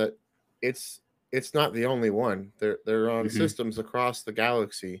says that it's not the only one. They're on systems across the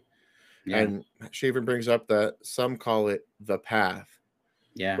galaxy, and she even brings up that some call it the Path.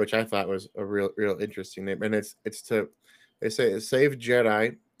 Yeah, which I thought was a real interesting name, and it's to they say it saves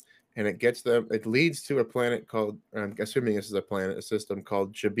Jedi, and it gets them. It leads to a planet called I'm assuming this is a planet, a system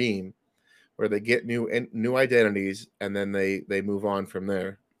called Jabim, where they get new identities, and then they move on from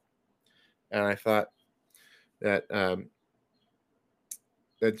there. And I thought that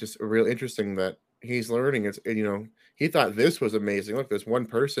that's just real interesting that he's learning. It's he thought this was amazing. Look, there's one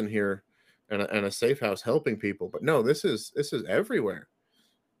person here, and a safe house helping people, but no, this is everywhere.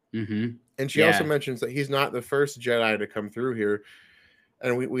 Mm-hmm. And she also mentions that he's not the first Jedi to come through here,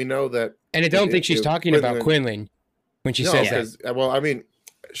 and we know that. And I don't think she's talking about Quinlan when she says that. Well, I mean,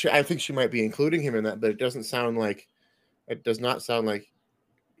 I think she might be including him in that, but it does not sound like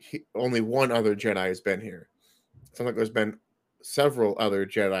only one other Jedi has been here. It sounds like there's been several other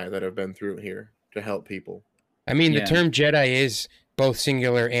Jedi that have been through here to help people. I mean, the term Jedi is both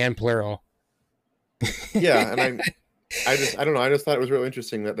singular and plural. Yeah, and I don't know. I just thought it was real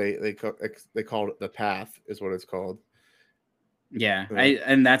interesting that they called it the Path is what it's called. Yeah,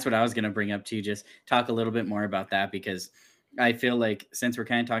 and that's what I was going to bring up too. Just talk a little bit more about that, because I feel like since we're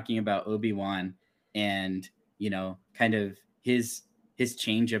kind of talking about Obi-Wan and kind of his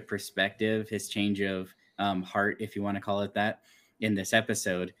change of perspective, his change of heart, if you want to call it that, in this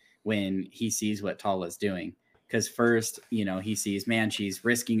episode when he sees what Tala's doing. Because first, he sees, man, she's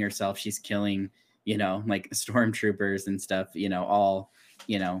risking herself, she's killing, like stormtroopers and stuff, all,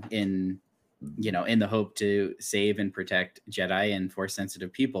 in the hope to save and protect Jedi and Force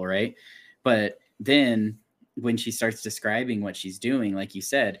sensitive people, right? But then when she starts describing what she's doing, like you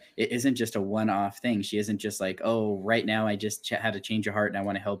said, it isn't just a one-off thing. She isn't just like, oh, right now I just had a change of heart and I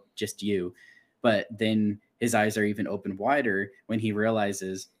want to help just you. But then his eyes are even open wider when he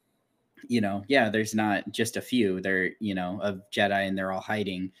realizes, there's not just a few there, of Jedi and they're all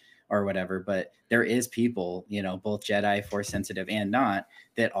hiding or whatever, but there is people, both Jedi, Force sensitive and not,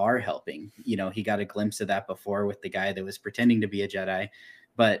 that are helping. He got a glimpse of that before with the guy that was pretending to be a Jedi,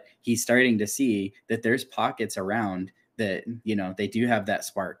 but he's starting to see that there's pockets around that, they do have that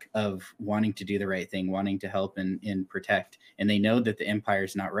spark of wanting to do the right thing, wanting to help and protect. And they know that the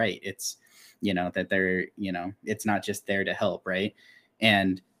Empire's not right. It's, that they're, it's not just there to help. Right.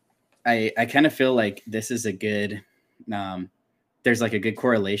 And I kind of feel like this is a good, there's like a good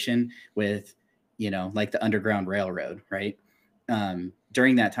correlation with, like the Underground Railroad, right?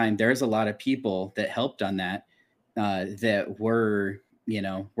 During that time, there's a lot of people that helped on that, that were,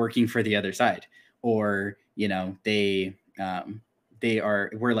 working for the other side, or, we're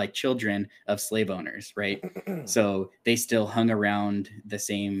like children of slave owners, right? So they still hung around the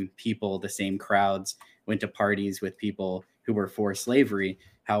same people, the same crowds, went to parties with people who were for slavery.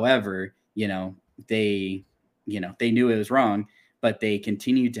 However, they knew it was wrong, but they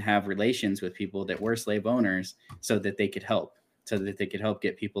continued to have relations with people that were slave owners so that they could help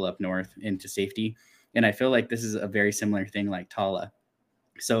get people up north into safety. And I feel like this is a very similar thing like Tala.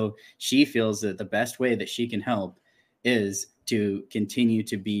 So she feels that the best way that she can help is to continue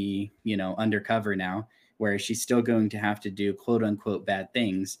to be, undercover now, where she's still going to have to do quote unquote bad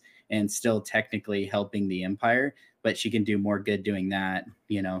things and still technically helping the Empire, but she can do more good doing that,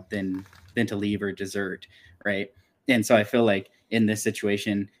 than to leave or desert. Right. And so I feel like in this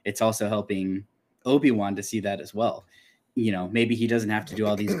situation, it's also helping Obi-Wan to see that as well. Maybe he doesn't have to do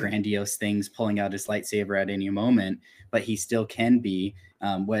all these grandiose things, pulling out his lightsaber at any moment, but he still can be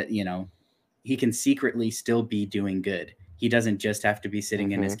he can secretly still be doing good. He doesn't just have to be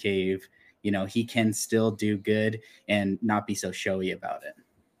sitting in his cave. He can still do good and not be so showy about it.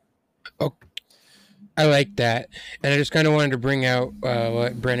 Oh, I like that. And I just kind of wanted to bring out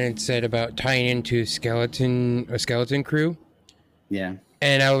what Brennan said about tying into a skeleton crew. Yeah.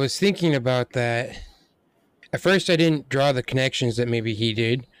 And I was thinking about that. At first, I didn't draw the connections that maybe he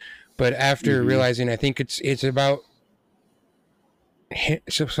did, but after realizing, I think it's about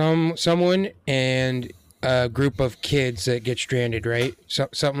someone and a group of kids that get stranded, right?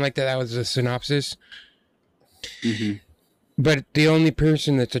 Something like that. That was the synopsis. Mm-hmm. But the only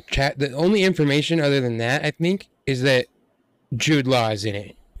person the only information other than that, I think, is that Jude Law is in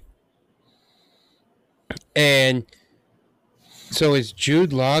it. And so is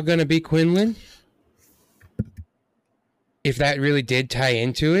Jude Law going to be Quinlan? If that really did tie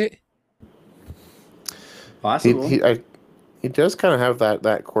into it? Possible. He does kind of have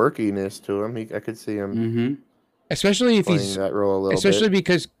that quirkiness to him. I could see him Mm-hmm. Especially if playing he's, that role a little especially bit.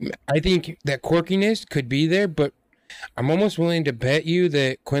 because I think that quirkiness could be there, but I'm almost willing to bet you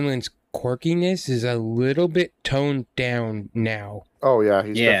that Quinlan's quirkiness is a little bit toned down now. Oh yeah,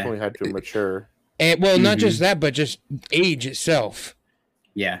 he's Yeah. definitely had to mature. And well, not Mhm. just that, but just age itself.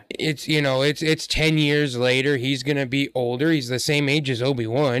 Yeah. It's it's 10 years later. He's gonna be older. He's the same age as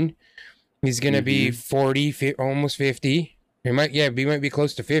Obi-Wan. He's gonna be 40, almost 50. He might be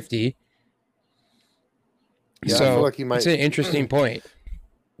close to 50. Yeah, So I feel like he might. it's an interesting point.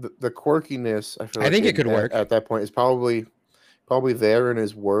 The quirkiness, I feel I like think it could work. at that point is probably there in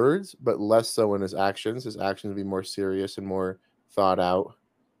his words, but less so in his actions. His actions would be more serious and more thought out.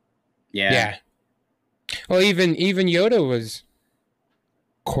 Yeah. Well, even Yoda was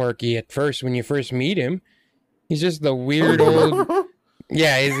quirky at first when you first meet him. He's just the weird old.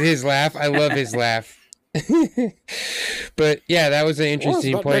 Yeah, his laugh. I love his laugh. But yeah, that was an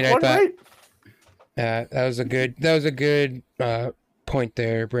interesting point. I thought that was a good point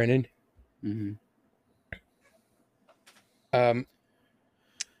there, Brennan. Mm-hmm.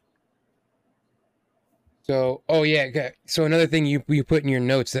 So, okay. So another thing you put in your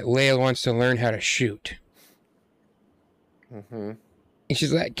notes that Leia wants to learn how to shoot. Mm-hmm. And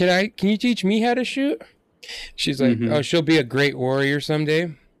she's like, "Can you teach me how to shoot?" She's like, "Oh, she'll be a great warrior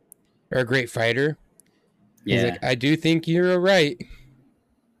someday, or a great fighter." Yeah. He's like, "I do think you're right."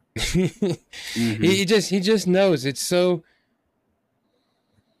 He just knows. It's so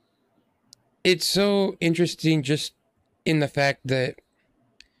interesting, just in the fact that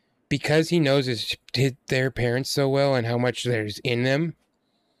because he knows their parents so well and how much there's in them,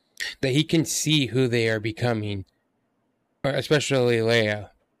 that he can see who they are becoming, especially Leia.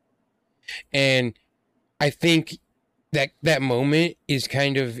 And I think that moment is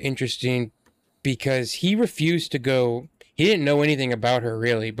kind of interesting because he refused to go. He didn't know anything about her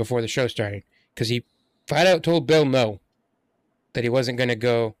really before the show started because he flat out told Bill no, that he wasn't going to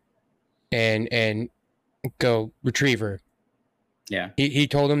go and go retrieve her. Yeah. He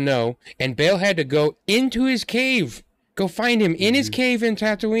told him no, and Bill had to go into his cave, go find him in his cave in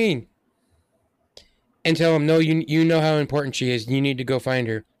Tatooine, and tell him, no, you know how important she is. You need to go find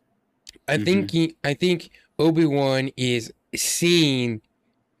her. I think Obi-Wan is seeing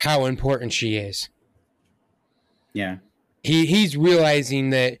how important she is. Yeah. He's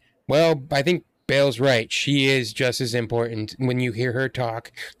realizing that, well, I think Bale's right. She is just as important. When you hear her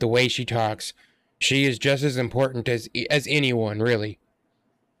talk, the way she talks, she is just as important as anyone, really.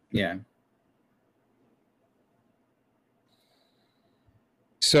 Yeah.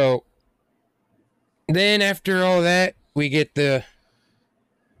 So then after all that, we get the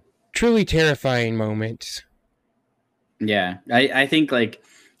truly terrifying moments. Yeah. I think like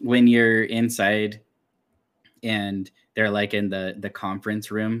when you're inside and they're like in the conference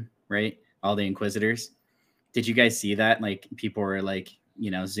room, right? All the Inquisitors. Did you guys see that? Like people were like,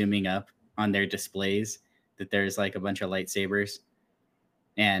 zooming up on their displays that there's like a bunch of lightsabers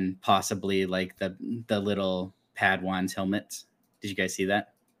and possibly like the little Padawans helmets. Did you guys see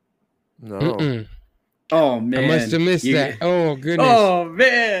that? No. Mm-mm. Oh man, I must have missed that. Oh goodness. Oh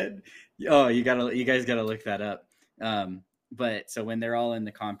man. Oh, you guys gotta look that up. But so when they're all in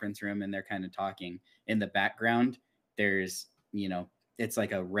the conference room and they're kind of talking, in the background, there's it's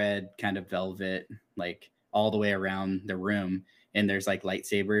like a red kind of velvet, like all the way around the room, and there's like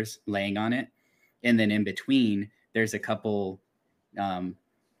lightsabers laying on it, and then in between there's a couple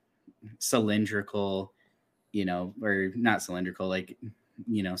cylindrical, or not cylindrical, like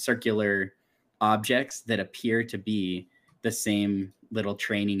circular objects that appear to be the same little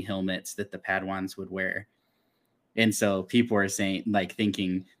training helmets that the Padawans would wear. And so people are saying, like,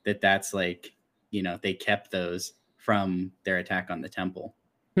 thinking that that's like, they kept those from their attack on the temple.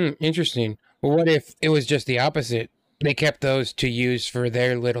 Interesting. Well, what if it was just the opposite? They kept those to use for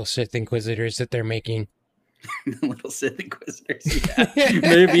their little Sith Inquisitors that they're making. The little Sith Inquisitors, yeah.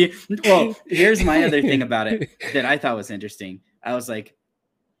 Maybe. Well, here's my other thing about it that I thought was interesting. I was like,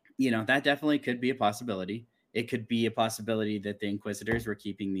 that definitely could be a possibility. It could be a possibility that the Inquisitors were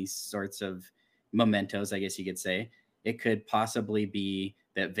keeping these sorts of mementos, I guess you could say. It could possibly be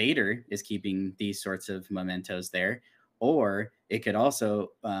that Vader is keeping these sorts of mementos there, or it could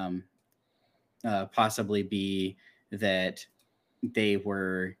also possibly be that they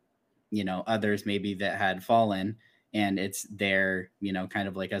were, others maybe that had fallen, and it's there, kind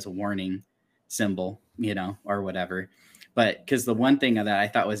of like as a warning symbol, or whatever. But because the one thing that I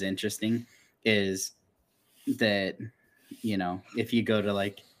thought was interesting is that, if you go to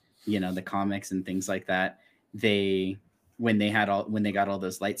like, the comics and things like that, when they got all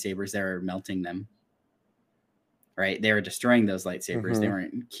those lightsabers, they were melting them. right? They were destroying those lightsabers. They Mhm.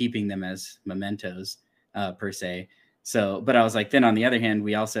 weren't keeping them as mementos per se. So, but I was like, then on the other hand,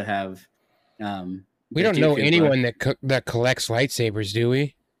 we also have We the don't know Dooku anyone book. that collects lightsabers, do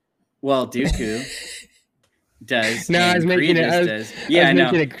we? Well, Dooku does, No, I was and making it. Grievous I does. was Yeah, I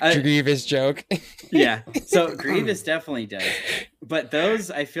know. making a Grievous joke. Yeah. So Grievous definitely does. But those,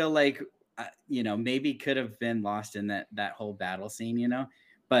 I feel like, maybe could have been lost in that whole battle scene,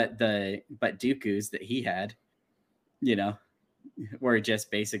 But Dooku's that he had, were just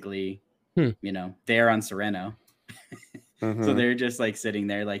basically, there on Sereno. So they're just like sitting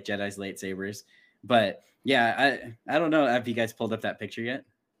there like Jedi's lightsabers. But yeah, I don't know. Have you guys pulled up that picture yet?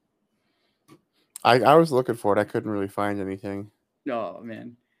 I was looking for it. I couldn't really find anything. Oh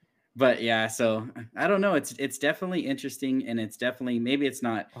man. But yeah, so I don't know. It's definitely interesting, and it's definitely, maybe it's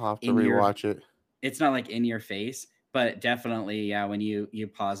not I'll have to in rewatch it. It's not like in your face, but definitely, yeah, when you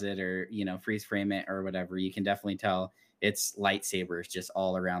pause it or freeze frame it or whatever, you can definitely tell it's lightsabers just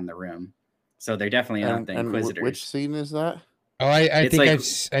all around the room. So they're definitely not the Inquisitors. Which scene is that? Oh, I think like,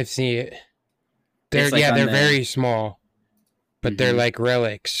 I've seen it. They're like they're very small, but they're like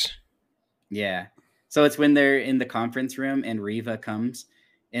relics. Yeah. So it's when they're in the conference room and Reva comes,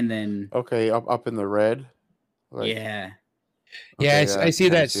 and then up in the red. Like, yeah. Okay, yeah, I see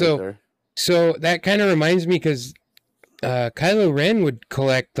that. So that kind of reminds me, because Kylo Ren would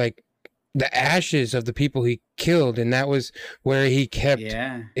collect like the ashes of the people he killed, and that was where he kept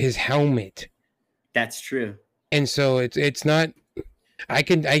his helmet. That's true. And so it's not. I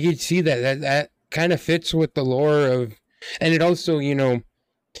could see that kind of fits with the lore of, and it also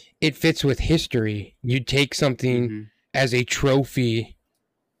it fits with history. You take something as a trophy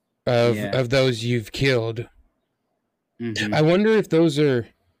of those you've killed. I wonder if those are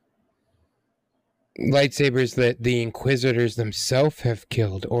lightsabers that the Inquisitors themselves have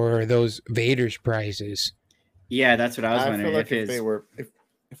killed, or are those Vader's prizes? Yeah, that's what I was wondering. I feel like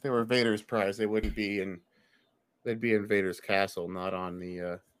if they were Vader's prize, they wouldn't be in. They'd be in Vader's castle, not on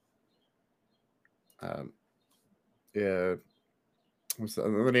the. What's the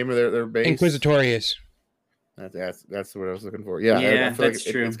name of their base? Inquisitorius. That's what I was looking for. Yeah, yeah, I feel that's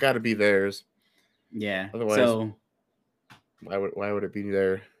like true. It's got to be theirs. Yeah. Otherwise, so why would it be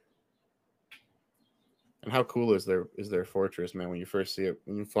there? And how cool is their fortress, man? When you first see it,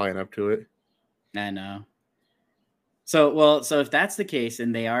 when you're flying up to it. I know. So if that's the case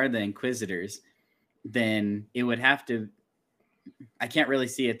and they are the Inquisitors, then it would have to. I can't really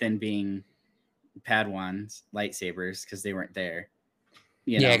see it then being Padawan's lightsabers because they weren't there.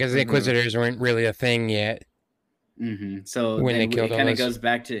 Yeah, because the Inquisitors weren't really a thing yet. So when they killed, it kind of goes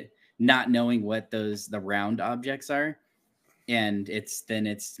back to not knowing what the round objects are, and it's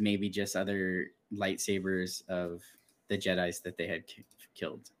maybe just other lightsabers of the Jedis that they had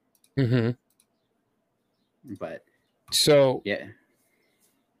killed. But so yeah.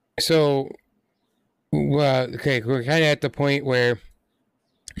 So okay, we're kind of at the point where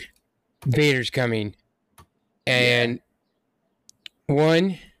Vader's coming, and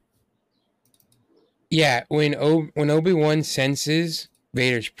when Obi-Wan senses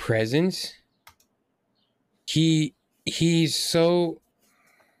Vader's presence, he's so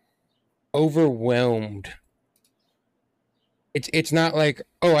overwhelmed. It's not like,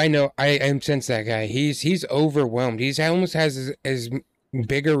 oh, I know, I sense that guy. He's overwhelmed. He almost has as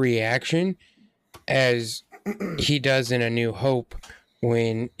big a reaction as he does in A New Hope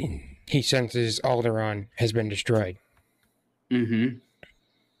when he senses Alderaan has been destroyed.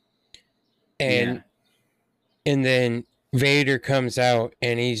 And then Vader comes out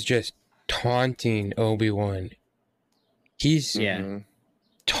and he's just taunting Obi-Wan. He's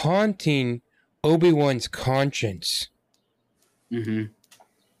taunting Obi-Wan's conscience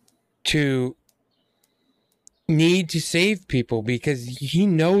to need to save people because he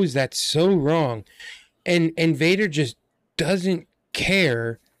knows that's so wrong. And Vader just doesn't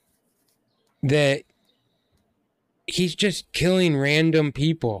care that he's just killing random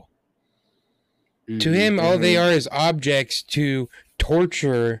people. To him, all they are is objects to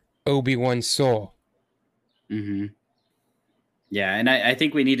torture Obi-Wan's soul. Yeah, and I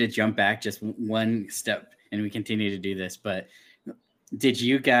think we need to jump back just one step, and we continue to do this. But did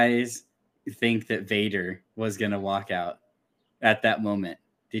you guys think that Vader was going to walk out at that moment?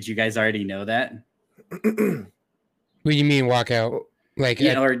 Did you guys already know that? What do you mean walk out? Like,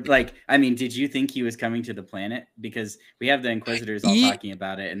 I mean, did you think he was coming to the planet? Because we have the Inquisitors all talking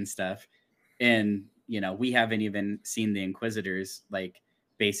about it and stuff. And, we haven't even seen the Inquisitors, like,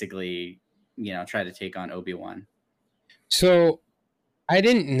 basically, try to take on Obi-Wan. So, I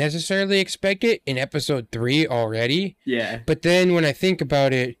didn't necessarily expect it in episode 3 already. Yeah. But then when I think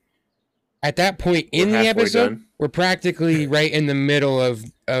about it, at that point in the episode, we're practically right in the middle of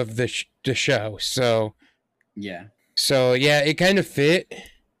the show. So yeah, it kind of fit.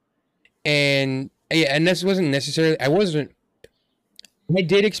 And yeah, and this wasn't necessarily. I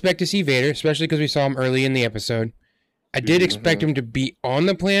did expect to see Vader, especially because we saw him early in the episode. I did expect him to be on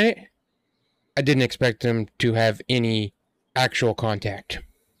the planet. I didn't expect him to have any actual contact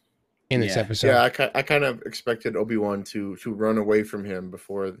in this episode. Yeah, I kind of expected Obi-Wan to run away from him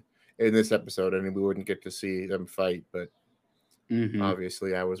before in this episode, and we wouldn't get to see them fight. But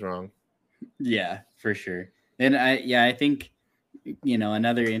obviously, I was wrong. Yeah, for sure. And I think,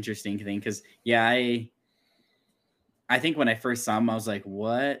 another interesting thing, because I think when I first saw him, I was like,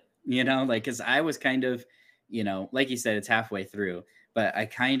 what? Because I was kind of, like you said, it's halfway through, but I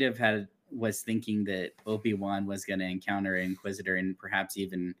kind of was thinking that Obi-Wan was going to encounter an Inquisitor and perhaps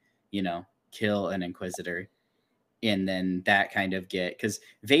even, kill an Inquisitor. And then that kind of because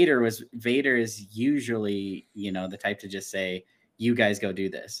Vader is usually, the type to just say, you guys go do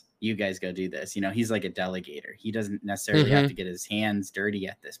this. You guys go do this. He's like a delegator. He doesn't necessarily have to get his hands dirty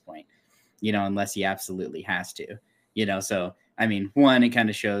at this point, unless he absolutely has to. So I mean, one, it kind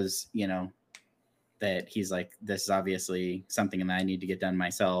of shows, that he's like, this is obviously something that I need to get done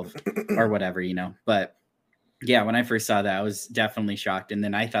myself or whatever, But yeah, when I first saw that, I was definitely shocked. And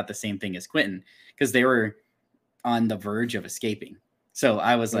then I thought the same thing as Quentin, because they were on the verge of escaping. So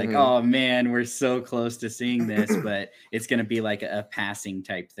I was like, oh man, we're so close to seeing this, but it's going to be like a passing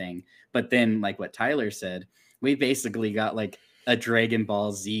type thing. But then, like what Tyler said, we basically got like a Dragon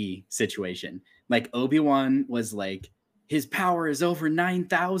Ball Z situation. Like Obi-Wan was like, his power is over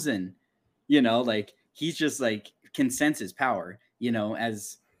 9,000, like he's just like can sense his power,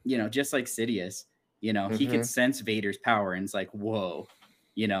 as, just like Sidious, he could sense Vader's power and it's like, whoa,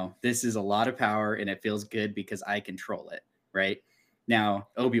 this is a lot of power and it feels good because I control it. Right now,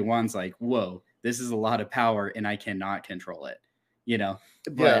 Obi-Wan's like, whoa, this is a lot of power and I cannot control it,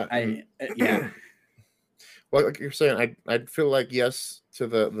 but Well, like you're saying, I'd feel like yes to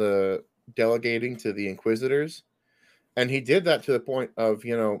the delegating to the Inquisitors, and he did that to the point of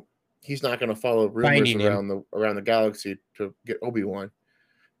he's not going to follow rumors around the galaxy to get Obi-Wan,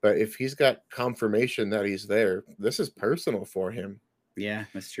 but if he's got confirmation that he's there, this is personal for him. Yeah,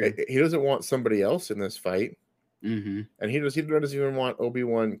 that's true. He doesn't want somebody else in this fight, and he doesn't even want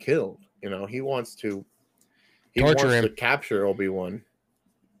Obi-Wan killed. He wants to capture Obi-Wan.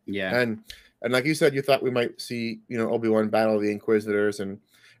 Yeah, and like you said, you thought we might see Obi-Wan battle the Inquisitors, and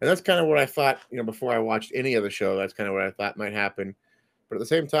that's kind of what I thought. Before I watched any of the show, that's kind of what I thought might happen. But at the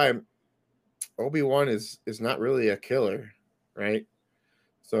same time, Obi-Wan is not really a killer, right?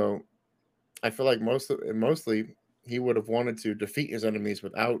 So I feel like mostly he would have wanted to defeat his enemies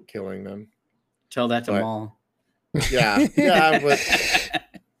without killing them. Tell that to Maul. Yeah, but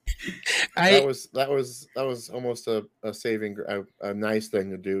that was almost a saving, a nice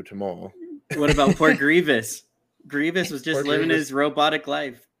thing to do to Maul. What about poor Grievous? Grievous was just living his robotic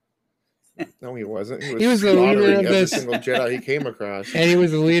life. No, he wasn't. He was the leader of every single Jedi he came across, and he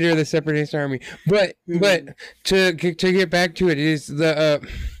was the leader of the Separatist army. But to get back to it, is the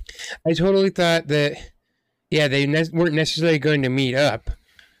I totally thought that they weren't necessarily going to meet up.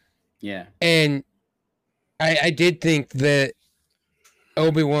 Yeah, and I did think that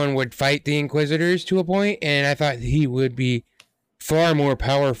Obi-Wan would fight the Inquisitors to a point, and I thought he would be far more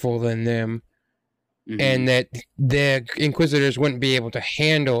powerful than them. And that the Inquisitors wouldn't be able to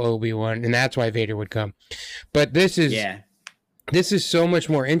handle Obi-Wan, and that's why Vader would come. But this is so much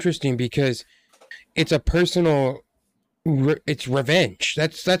more interesting because it's a personal, it's revenge.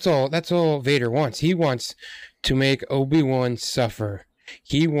 That's all Vader wants. He wants to make Obi-Wan suffer.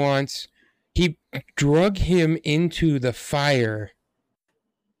 He drug him into the fire,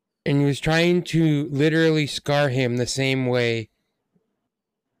 and he was trying to literally scar him the same way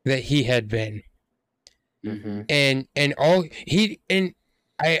that he had been. And I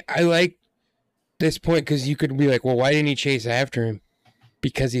like this point because you could be like, well, why didn't he chase after him?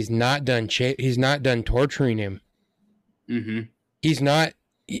 Because he's not done torturing him. He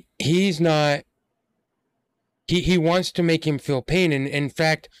wants to make him feel pain, and in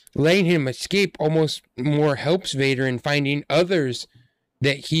fact, letting him escape almost more helps Vader in finding others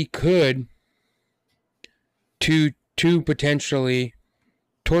that he could to potentially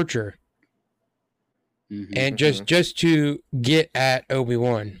torture. And just to get at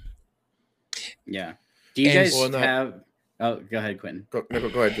Obi-Wan. Yeah. Do you guys have... Oh, go ahead, Quentin. Go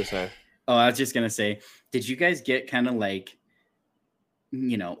ahead, just say. Oh, I was just going to say, did you guys get kind of like,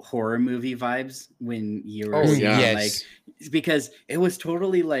 horror movie vibes when you were seeing like... Because it was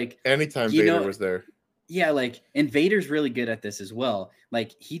totally like... Anytime Vader was there. Yeah, like, and Vader's really good at this as well.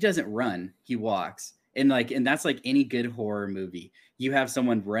 Like, he doesn't run, he walks. And that's like any good horror movie. You have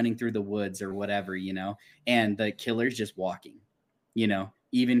someone running through the woods or whatever, and the killer's just walking,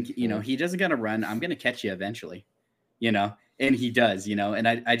 even, he doesn't got to run. I'm going to catch you eventually, and he does, and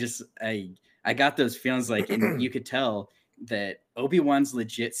I got those feelings like, and you could tell that Obi-Wan's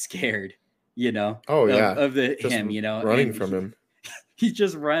legit scared, Oh yeah, of just him, running from him. He's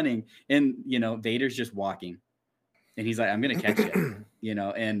just running, and Vader's just walking, and he's like, I'm gonna catch you,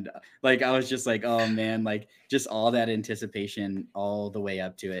 and like I was just like, oh man, like just all that anticipation all the way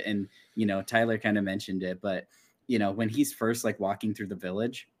up to it. And Tyler kind of mentioned it, but when he's first like walking through the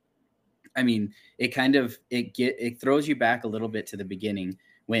village, I mean, it throws you back a little bit to the beginning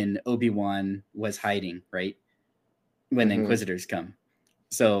when Obi-Wan was hiding, right? When the Inquisitors come.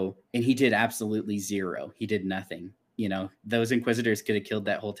 So, and he did absolutely zero. He did nothing. Those Inquisitors could have killed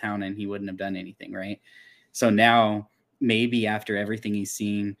that whole town and he wouldn't have done anything, right? So now, maybe after everything he's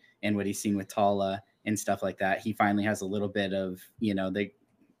seen and what he's seen with Tala and stuff like that, he finally has a little bit of,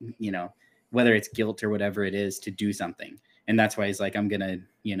 whether it's guilt or whatever it is, to do something. And that's why he's like, I'm going to,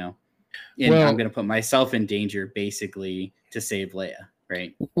 I'm going to put myself in danger basically to save Leia,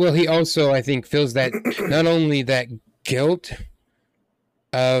 right? Well, he also, I think, feels that not only that guilt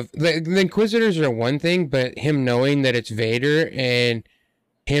of the Inquisitors are one thing, but him knowing that it's Vader and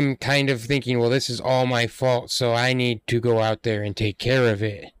him kind of thinking, well, this is all my fault, so I need to go out there and take care of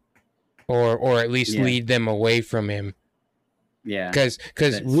it, or at least lead them away from him. Yeah,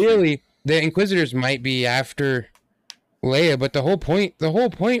 because really, the Inquisitors might be after Leia, but the whole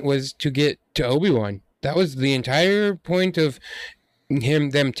point was to get to Obi-Wan. That was the entire point of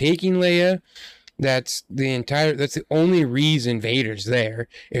them taking Leia. That's the only reason Vader's there.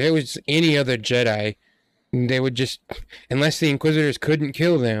 If it was any other Jedi, they would just, unless the Inquisitors couldn't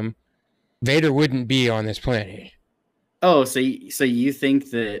kill them, Vader wouldn't be on this planet. Oh, so you think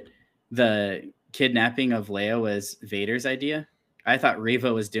that the kidnapping of Leia was Vader's idea? I thought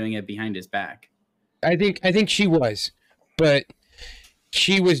Reva was doing it behind his back. I think she was, but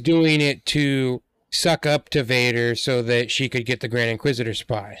she was doing it to suck up to Vader so that she could get the Grand Inquisitor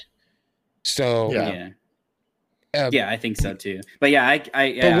spy. So yeah, I think so too. But yeah,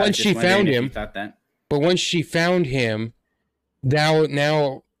 but once she found him, thought that. But once she found him,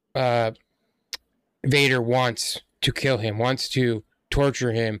 now Vader wants to kill him, wants to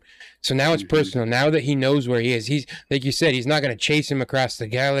torture him. So now it's personal. Now that he knows where he is, he's, like you said, he's not going to chase him across the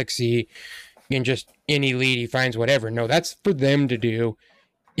galaxy and just any lead he finds, whatever. No, that's for them to do.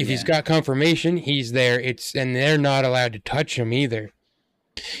 If he's got confirmation, he's there. And they're not allowed to touch him either.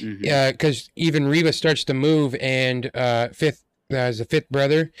 Because even Reva starts to move, and fifth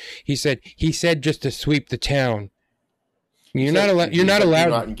brother, he said just to sweep the town. You're not allowed. You're not allowed.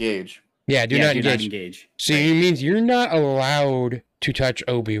 Do not engage. Yeah, do not engage. So it means you're not allowed to touch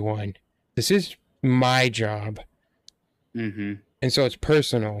Obi-Wan. This is my job. And so it's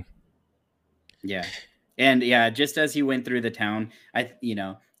personal. Yeah. And yeah, just as he went through the town,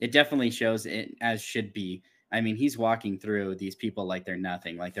 it definitely shows it as should be. I mean, he's walking through these people like they're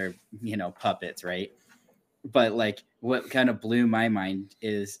nothing, like they're, puppets, right? But like what kind of blew my mind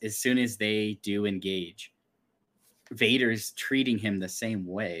is as soon as they do engage, Vader's treating him the same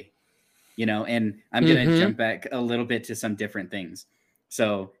way, and I'm going to jump back a little bit to some different things.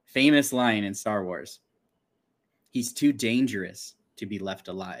 So famous line in Star Wars, he's too dangerous to be left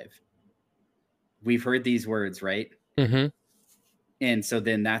alive. We've heard these words, right? And so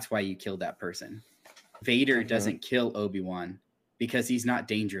then that's why you killed that person. Vader doesn't kill Obi-Wan because he's not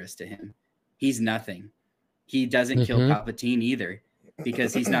dangerous to him. He's nothing. He doesn't kill Palpatine either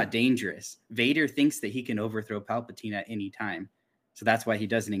because he's not dangerous. Vader thinks that he can overthrow Palpatine at any time. So that's why he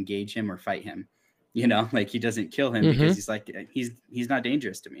doesn't engage him or fight him. Like he doesn't kill him because he's like, he's not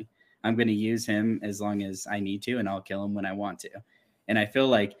dangerous to me. I'm going to use him as long as I need to, and I'll kill him when I want to. And I feel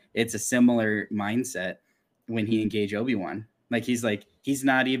like it's a similar mindset when he engaged Obi-Wan. Like he's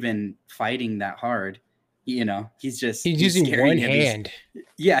not even fighting that hard. He's using one hand.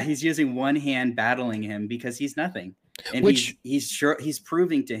 He's using one hand battling him because he's nothing. And he's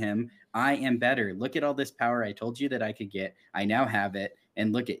proving to him, I am better. Look at all this power I told you that I could get. I now have it.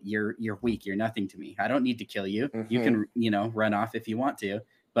 And look at you're weak. You're nothing to me. I don't need to kill you. You can, run off if you want to,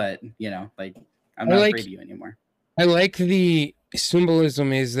 but I'm not afraid of you anymore. I like the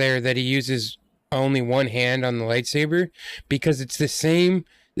symbolism is there that he uses only one hand on the lightsaber because it's the same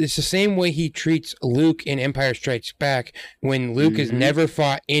way he treats Luke in Empire Strikes Back when Luke has never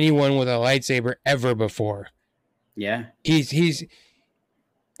fought anyone with a lightsaber ever before. Yeah. He's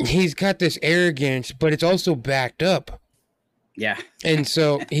got this arrogance, but it's also backed up. Yeah. And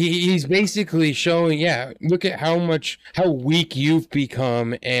so he's basically showing, look at how weak you've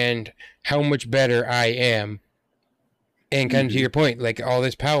become and how much better I am. And kind of to your point, like all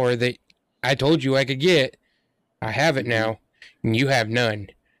this power that I told you I could get, I have it now, and you have none.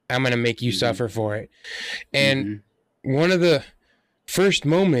 I'm going to make you suffer for it. And one of the first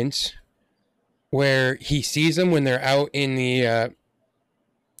moments where he sees them when they're out in the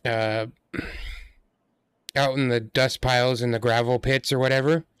dust piles and the gravel pits or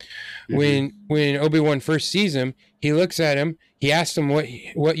whatever, when Obi-Wan first sees him, he looks at him, he asks him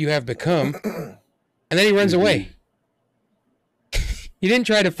what you have become, and then he runs away. He didn't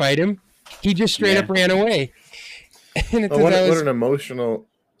try to fight him. He just straight up ran away. And what an emotional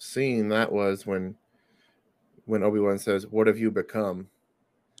scene that was when Obi-Wan says, "What have you become?"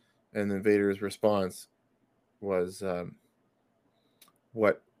 And then Vader's response was,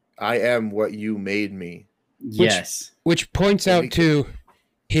 "What I am, what you made me." Yes. Which points out to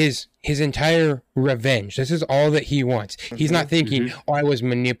his entire revenge. This is all that he wants. He's not thinking, oh, I was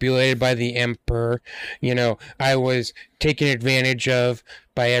manipulated by the Emperor. You know, I was taken advantage of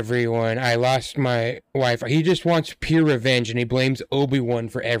by everyone. I lost my wife. He just wants pure revenge, and he blames Obi-Wan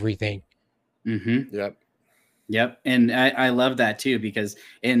for everything. Yep. And I love that too, because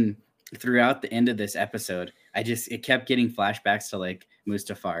throughout the end of this episode, it kept getting flashbacks to like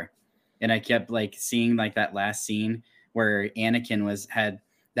Mustafar. And I kept like seeing like that last scene where Anakin had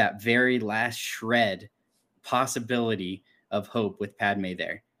that very last shred possibility of hope with Padme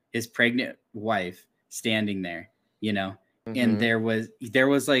there, his pregnant wife standing there, you know, and there was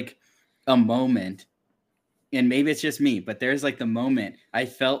like a moment, and maybe it's just me, but there's like the moment I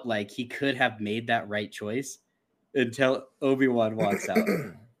felt like he could have made that right choice until Obi-Wan walks out.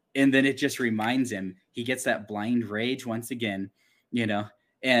 And then it just reminds him, he gets that blind rage once again, you know,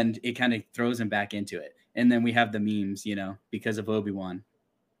 and it kind of throws him back into it. And then we have the memes, you know, because of Obi-Wan.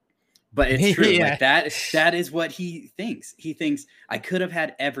 But it's true. Like that is what he thinks. He thinks I could have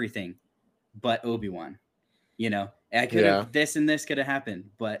had everything, but Obi-Wan, you know, I could have this and this could have happened,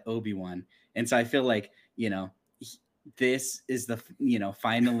 but Obi-Wan. And so I feel like, you know, this is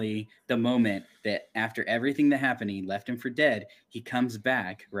finally the moment that after everything that happened, he left him for dead. He comes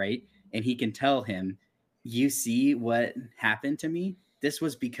back, right? And he can tell him, you see what happened to me? This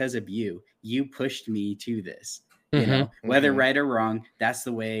was because of you. You pushed me to this. You know, whether right or wrong, that's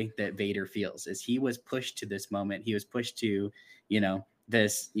the way that Vader feels, is he was pushed to this moment. He was pushed to,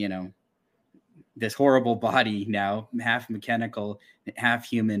 this horrible body now, half mechanical, half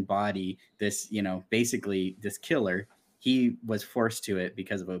human body, this, basically this killer. He was forced to it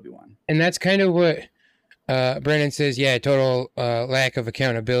because of Obi-Wan. And that's kind of what Brennan says, total lack of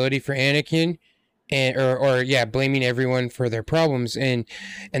accountability for Anakin, and blaming everyone for their problems. And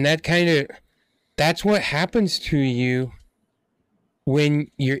that kind of, that's what happens to you when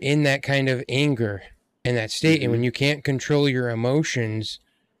you're in that kind of anger and that state, and when you can't control your emotions,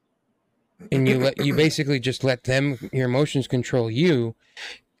 and you basically just let your emotions control you.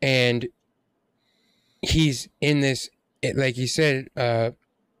 And he's in this, like you said,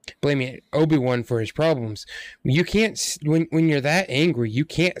 blaming Obi-Wan for his problems. You can't, when you're that angry, you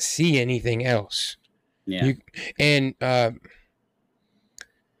can't see anything else. Yeah.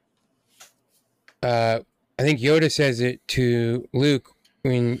 I think Yoda says it to Luke,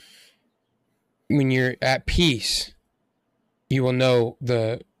 when you're at peace, you will know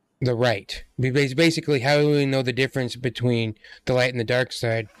the right. Basically, how do we know the difference between the light and the dark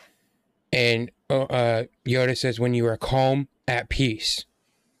side? And Yoda says, when you are calm, at peace.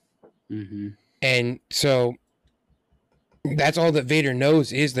 And so that's all that Vader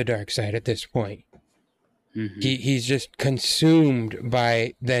knows is the dark side at this point. He's just consumed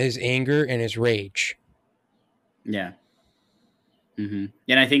by his anger and his rage. Yeah. And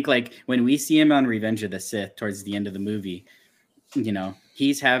I think like when we see him on Revenge of the Sith towards the end of the movie,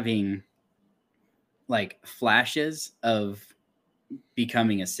 he's having like flashes of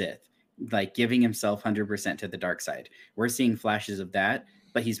becoming a Sith, like giving himself 100% to the dark side. We're seeing flashes of that,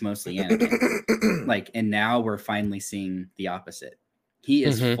 but he's mostly Anakin. And now we're finally seeing the opposite. He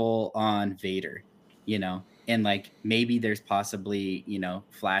is full on Vader, and like maybe there's possibly,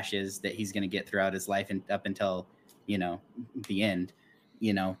 flashes that he's going to get throughout his life and up until, the end,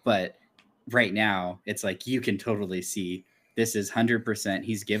 but right now it's like, you can totally see this is 100%.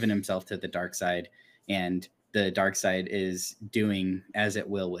 He's given himself to the dark side, and the dark side is doing as it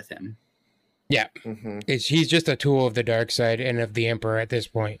will with him. Yeah. He's just a tool of the dark side and of the Emperor at this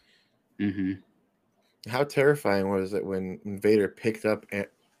point. How terrifying was it when Vader picked up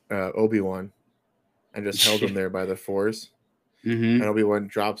Obi-Wan and just held him there by the Force, and Obi-Wan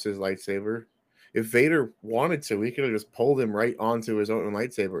drops his lightsaber? If Vader wanted to, he could have just pulled him right onto his own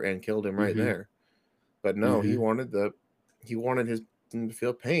lightsaber and killed him right there. But no, he wanted him to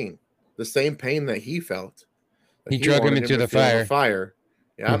feel pain. the same pain that he felt. He drug him into the fire.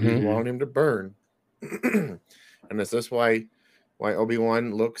 Yeah, he Mhm. wanted him to burn. And is this why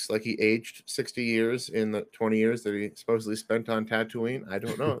Obi-Wan looks like he aged 60 years in the 20 years that he supposedly spent on Tatooine? I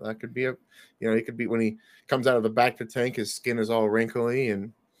don't know. That could be he could be when he comes out of the back of the tank, his skin is all wrinkly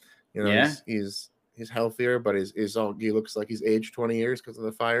and Yeah. he's healthier, but he looks like he's aged 20 years because of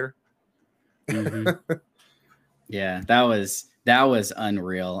the fire. Mm-hmm. Yeah, that was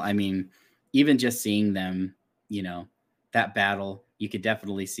unreal. I mean, even just seeing them, that battle, you could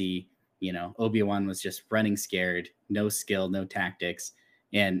definitely see, Obi-Wan was just running scared, no skill, no tactics,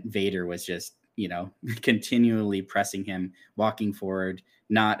 and Vader was just, continually pressing him, walking forward,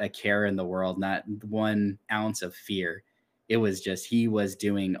 not a care in the world, not 1 ounce of fear. It was just he was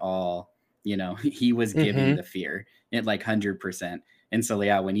doing all, he was giving the fear at like 100%. And so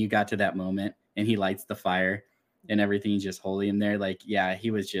yeah, when you got to that moment and he lights the fire and everything just holding him there, like, yeah,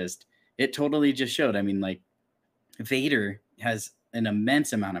 he was just, it totally just showed. I mean, like, Vader has an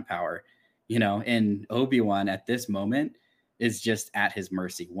immense amount of power, and Obi-Wan at this moment is just at his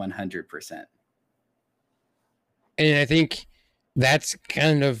mercy 100%. And I think that's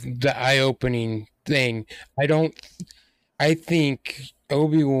kind of the eye-opening thing. I think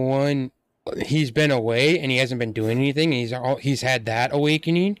Obi-Wan, he's been away and he hasn't been doing anything. He's had that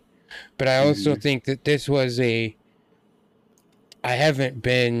awakening. But I also think that this was I haven't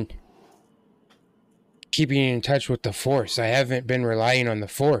been keeping in touch with the Force. I haven't been relying on the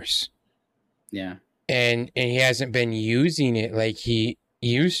Force. Yeah. And he hasn't been using it like he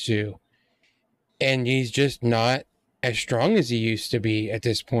used to. And he's just not as strong as he used to be at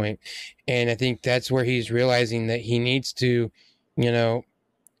this point. And I think that's where he's realizing that he needs to,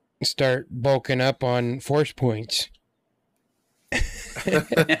 start bulking up on Force points.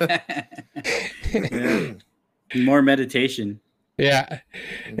 Yeah. More meditation. Yeah.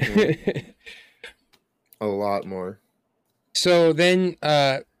 A lot more. So then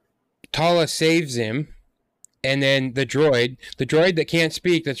Tala saves him, and then the droid that can't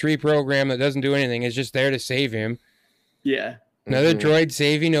speak, that's reprogrammed, that doesn't do anything, is just there to save him. Yeah. Another droid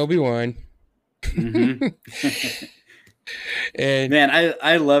saving Obi-Wan. And man,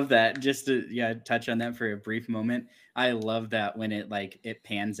 I love that. Just to touch on that for a brief moment. I love that when it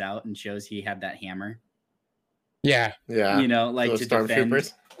pans out and shows he had that hammer. Yeah. Like to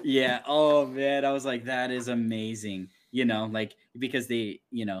defend. Yeah. Oh man, I was like, that is amazing. Because they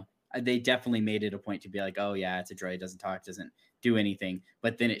definitely made it a point to be like, oh yeah, it's a droid, doesn't talk, doesn't do anything.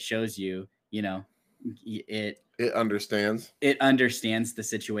 But then it shows you, it understands. It understands the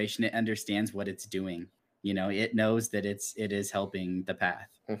situation. It understands what it's doing. It knows that it is helping the path.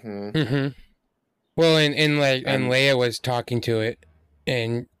 Well, and Leia was talking to it,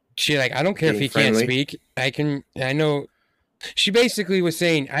 and she I don't care if he can't speak. I know. She basically was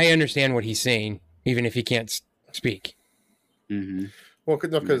saying, I understand what he's saying, even if he can't speak. Well,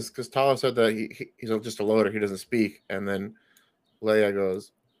 no, because Tala said that he's just a loader, he doesn't speak, and then Leia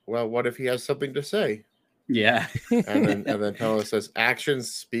goes, well, what if he has something to say? Yeah. and then Tala says,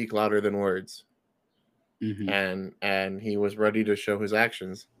 actions speak louder than words. And he was ready to show his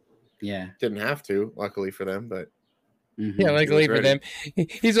actions. Yeah. Didn't have to, luckily for them, but yeah, luckily for them.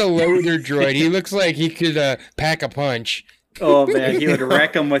 He's a loader droid. He looks like he could pack a punch. Oh man, he would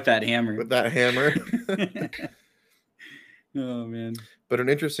wreck him with that hammer. Oh man. But an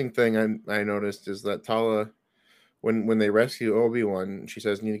interesting thing I noticed is that Tala, when they rescue Obi-Wan, she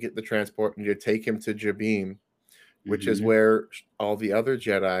says, you need to get the transport and you take him to Jabim, which is where all the other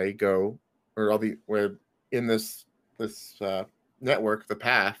Jedi go, or where in this network, the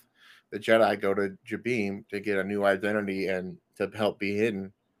path, the Jedi go to Jabim to get a new identity and to help be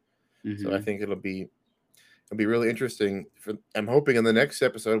hidden. So I think it'll be really interesting. I'm hoping in the next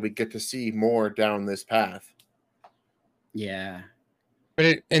episode we get to see more down this path. Yeah.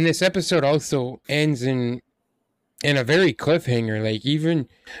 But and this episode also ends in a very cliffhanger. Like, even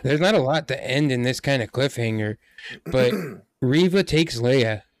there's not a lot to end in this kind of cliffhanger, but Reva takes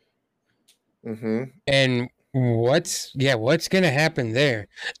Leia. And what's gonna happen there?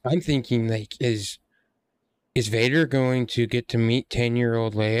 I'm thinking, is Vader going to get to meet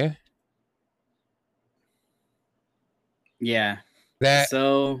 10-year-old Leia? Yeah.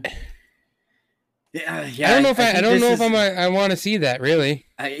 So yeah. I don't know if I want to see that, really.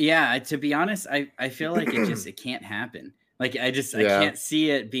 To be honest, I feel like it can't happen. Like, I can't see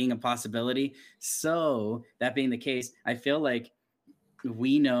it being a possibility. So that being the case, I feel like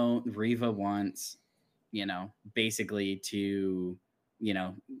we know Reva wants, basically to,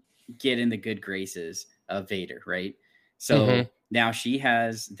 get in the good graces of Vader, right? So now she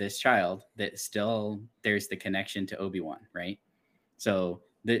has this child that still, there's the connection to Obi-Wan, right? So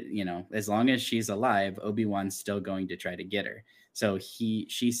as long as she's alive, Obi-Wan's still going to try to get her. So she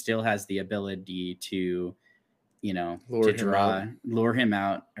still has the ability to, lure him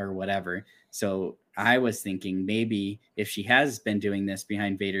out or whatever. So I was thinking maybe if she has been doing this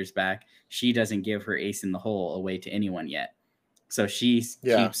behind Vader's back, she doesn't give her ace in the hole away to anyone yet. So she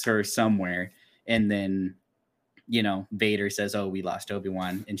keeps her somewhere, and then, Vader says, "Oh, we lost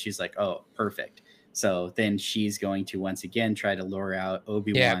Obi-Wan," and she's like, "Oh, perfect." So then she's going to once again try to lure out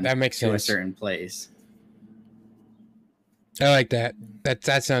Obi-Wan that makes to sense. a certain place. I like that.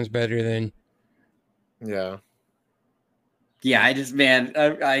 That sounds better than. Yeah. Yeah,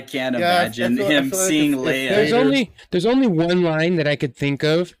 I can't imagine him seeing Leia. There's only one line that I could think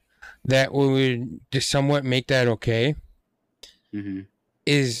of that would just somewhat make that okay. Mm-hmm.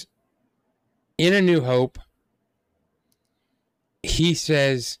 Is in A New Hope, he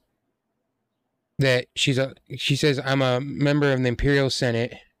says that she says, "I'm a member of the Imperial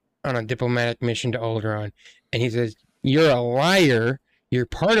Senate on a diplomatic mission to Alderaan," and he says, "You're a liar. You're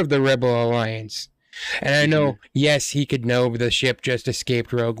part of the Rebel Alliance." And I know, yes, he could know the ship just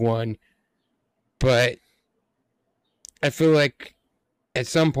escaped Rogue One, but I feel like at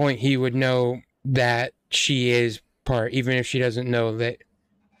some point he would know that she is part, even if she doesn't know that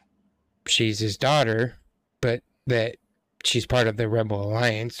she's his daughter, but that she's part of the Rebel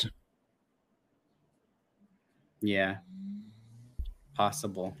Alliance. Yeah.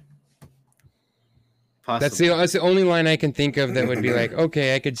 Possible. That's the only line I can think of that would be like,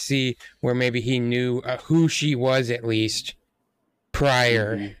 okay, I could see where maybe he knew who she was at least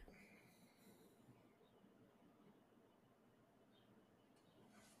prior. Mm-hmm.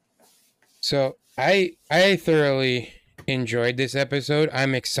 So I thoroughly enjoyed this episode.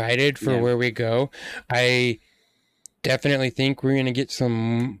 I'm excited for where we go. I definitely think we're going to get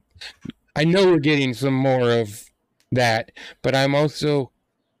some... I know we're getting some more of that, but I'm also...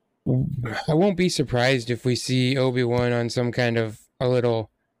 I won't be surprised if we see Obi-Wan on some kind of a little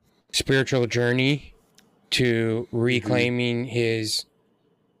spiritual journey to reclaiming his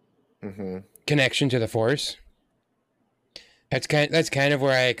connection to the Force. That's kind of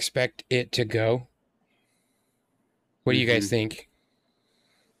where I expect it to go. What do you guys think?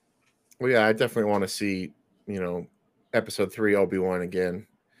 Well, yeah, I definitely want to see, episode 3 Obi-Wan again,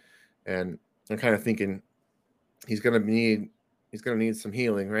 and I'm kind of thinking he's gonna need some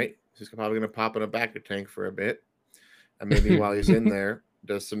healing, right? He's probably gonna pop in a bacta tank for a bit, and maybe while he's in there,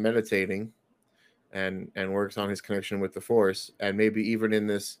 does some meditating, and works on his connection with the Force, and maybe even in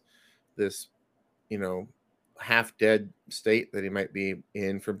this half dead state that he might be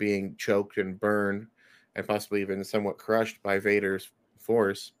in for being choked and burned, and possibly even somewhat crushed by Vader's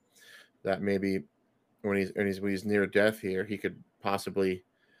Force, that maybe when he's near death here, he could possibly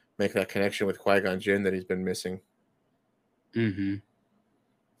make that connection with Qui-Gon Jinn that he's been missing. Mm-hmm.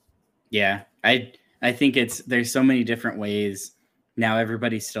 Yeah, I think there's so many different ways. Now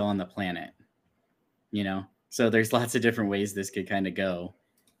everybody's still on the planet, so there's lots of different ways this could kind of go.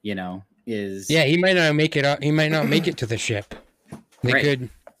 He might not make it. He might not make it to the ship. They could.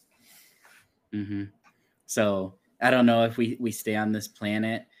 Mm-hmm. So I don't know if we stay on this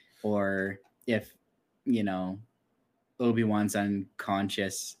planet, or if Obi-Wan's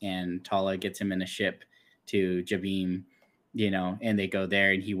unconscious and Tala gets him in a ship to Jabim, and they go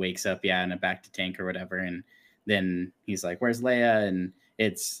there and he wakes up, in a bacta tank or whatever. And then he's like, "Where's Leia?" And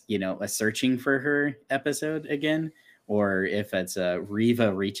it's, a searching for her episode again, or if it's a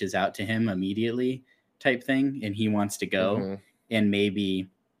Reva reaches out to him immediately type thing and he wants to go, and maybe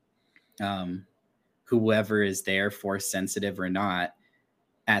whoever is there, Force sensitive or not,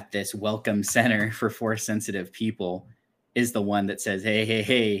 at this welcome center for Force sensitive people is the one that says,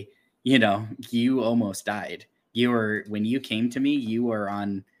 hey, you almost died. When you came to me, you were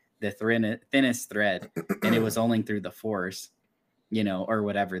on the thinnest thread, and it was only through the Force, or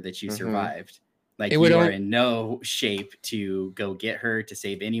whatever, that you survived. Like, you are in no shape to go get her, to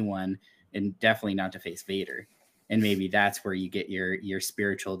save anyone, and definitely not to face Vader. And maybe that's where you get your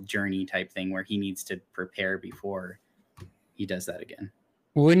spiritual journey type thing, where he needs to prepare before he does that again.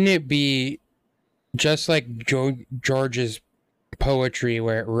 Wouldn't it be just like George's poetry,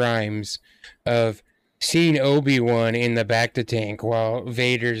 where it rhymes, of seeing Obi-Wan in the bacta tank while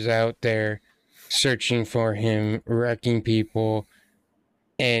Vader's out there searching for him, wrecking people,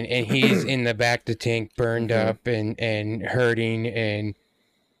 and he's in the bacta tank burned up and hurting, and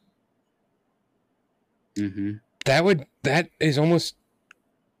that is almost,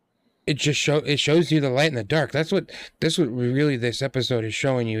 it shows you the light in the dark. That's what really this episode is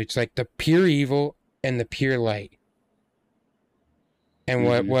showing you. It's like the pure evil and the pure light, and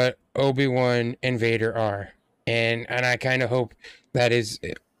what Obi-Wan and Vader are. And I kind of hope that is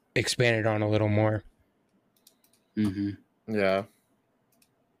expanded on a little more. Mm-hmm. Yeah.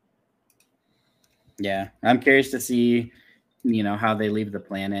 Yeah, I'm curious to see, how they leave the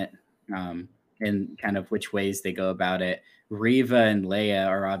planet, and kind of which ways they go about it. Riva and Leia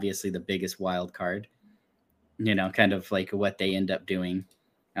are obviously the biggest wild card. Kind of like what they end up doing,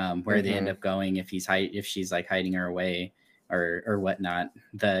 where they end up going if if she's like hiding her away or whatnot.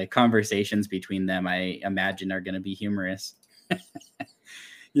 The conversations between them, I imagine, are going to be humorous.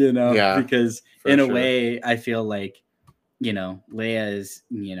 Yeah, because for in a sure. way, I feel like Leia is,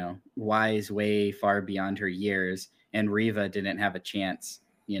 wise way far beyond her years, and Riva didn't have a chance,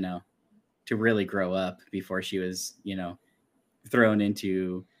 to really grow up before she was, thrown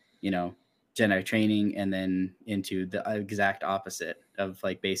into, Jedi training and then into the exact opposite of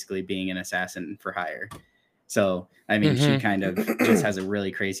like basically being an assassin for hire. So, I mean, she kind of just has a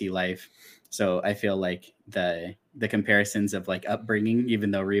really crazy life. So I feel like the comparisons of like upbringing,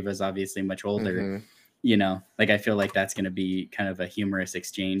 even though Riva's obviously much older, like I feel like that's going to be kind of a humorous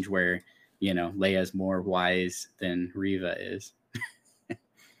exchange where, Leia's more wise than Riva is.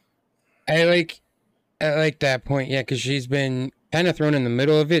 I like that point, yeah, because she's been kind of thrown in the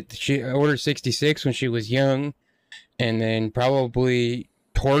middle of it. She Order 66 when she was young, and then probably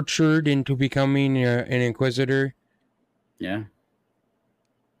tortured into becoming an Inquisitor. Yeah.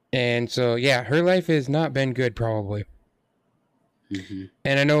 And so, yeah, her life has not been good, probably. Mm-hmm.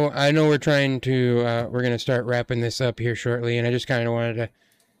 And I know we're trying to, we're going to start wrapping this up here shortly. And I just kind of wanted to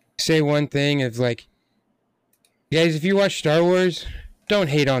say one thing of like, guys, if you watch Star Wars, don't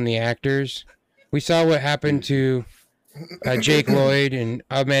hate on the actors. We saw what happened to Jake Lloyd and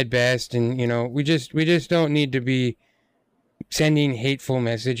Ahmed Best. And, we just don't need to be sending hateful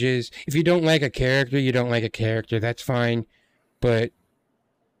messages. If you don't like a character, you don't like a character. That's fine. But,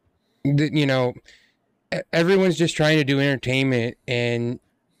 everyone's just trying to do entertainment, and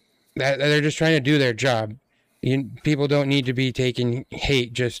that they're just trying to do their job. People don't need to be taking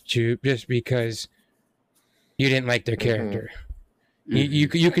hate just because you didn't like their character. You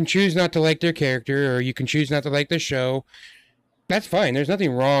can choose not to like their character, or you can choose not to like the show. That's fine. There's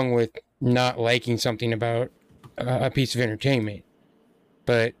nothing wrong with not liking something about a piece of entertainment.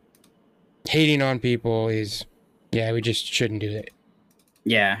 But hating on people is, yeah, we just shouldn't do that.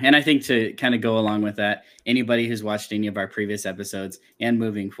 Yeah, and I think to kind of go along with that, anybody who's watched any of our previous episodes and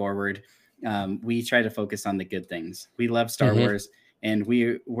moving forward, we try to focus on the good things. We love Star Wars, and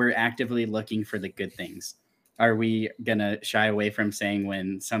we're actively looking for the good things. Are we gonna shy away from saying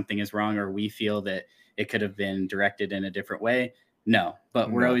when something is wrong, or we feel that it could have been directed in a different way? No, but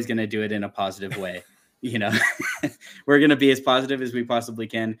we're always gonna do it in a positive way. We're gonna be as positive as we possibly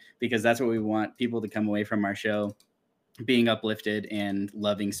can, because that's what we want people to come away from our show being uplifted and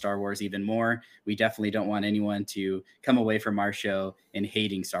loving Star Wars even more. We definitely don't want anyone to come away from our show and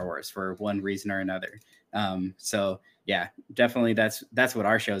hating Star Wars for one reason or another. So yeah, definitely that's what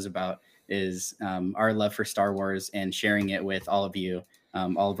our show is about, is our love for Star Wars and sharing it with all of you,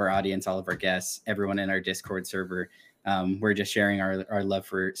 all of our audience, all of our guests, everyone in our Discord server. We're just sharing our love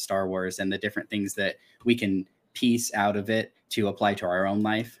for Star Wars and the different things that we can piece out of it to apply to our own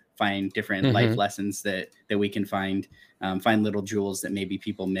life, find different life lessons that we can find little jewels that maybe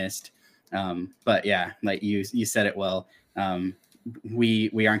people missed. But yeah, like you said it well.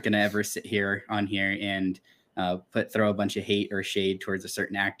 We aren't going to ever sit here and throw a bunch of hate or shade towards a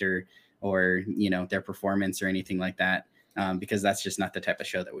certain actor or, their performance or anything like that, because that's just not the type of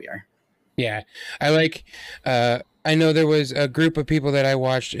show that we are. Yeah. I know there was a group of people that I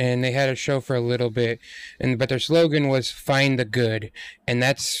watched, and they had a show for a little bit, but their slogan was "Find the Good," and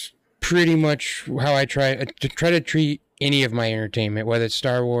that's pretty much how I try to treat any of my entertainment, whether it's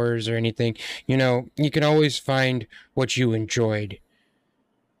Star Wars or anything. You can always find what you enjoyed.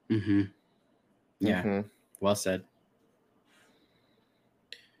 Yeah. Well said.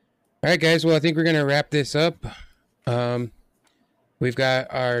 All right, guys. Well, I think we're gonna wrap this up. We've got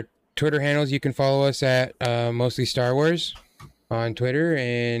our Twitter handles. You can follow us at Mostly Star Wars on Twitter,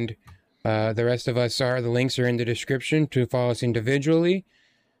 and the rest of us the links are in the description to follow us individually.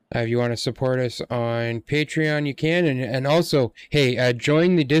 If you want to support us on Patreon, you can, and also, hey,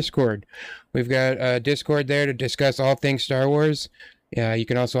 join the Discord. We've got a Discord there to discuss all things Star Wars. You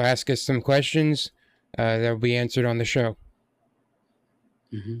can also ask us some questions that will be answered on the show.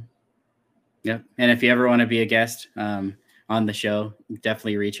 Yep. And if you ever want to be a guest on the show,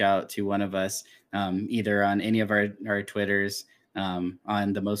 definitely reach out to one of us, either on any of our Twitters,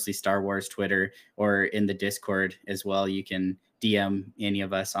 on the Mostly Star Wars Twitter, or in the Discord as well. You can DM any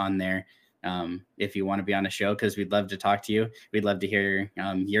of us on there. if you want to be on a show, because we'd love to talk to you. We'd love to hear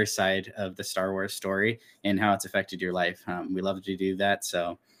your side of the Star Wars story and how it's affected your life. We love to do that.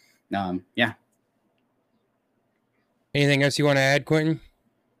 So, yeah. Anything else you want to add, Quentin?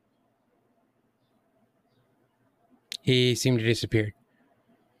 He seemed to disappear.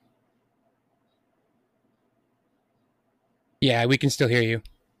 Yeah, we can still hear you.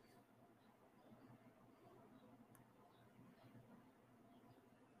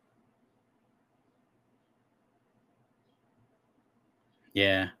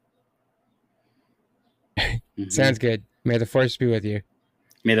 Yeah. Sounds good. May the Force be with you.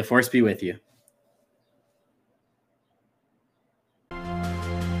 May the Force be with you.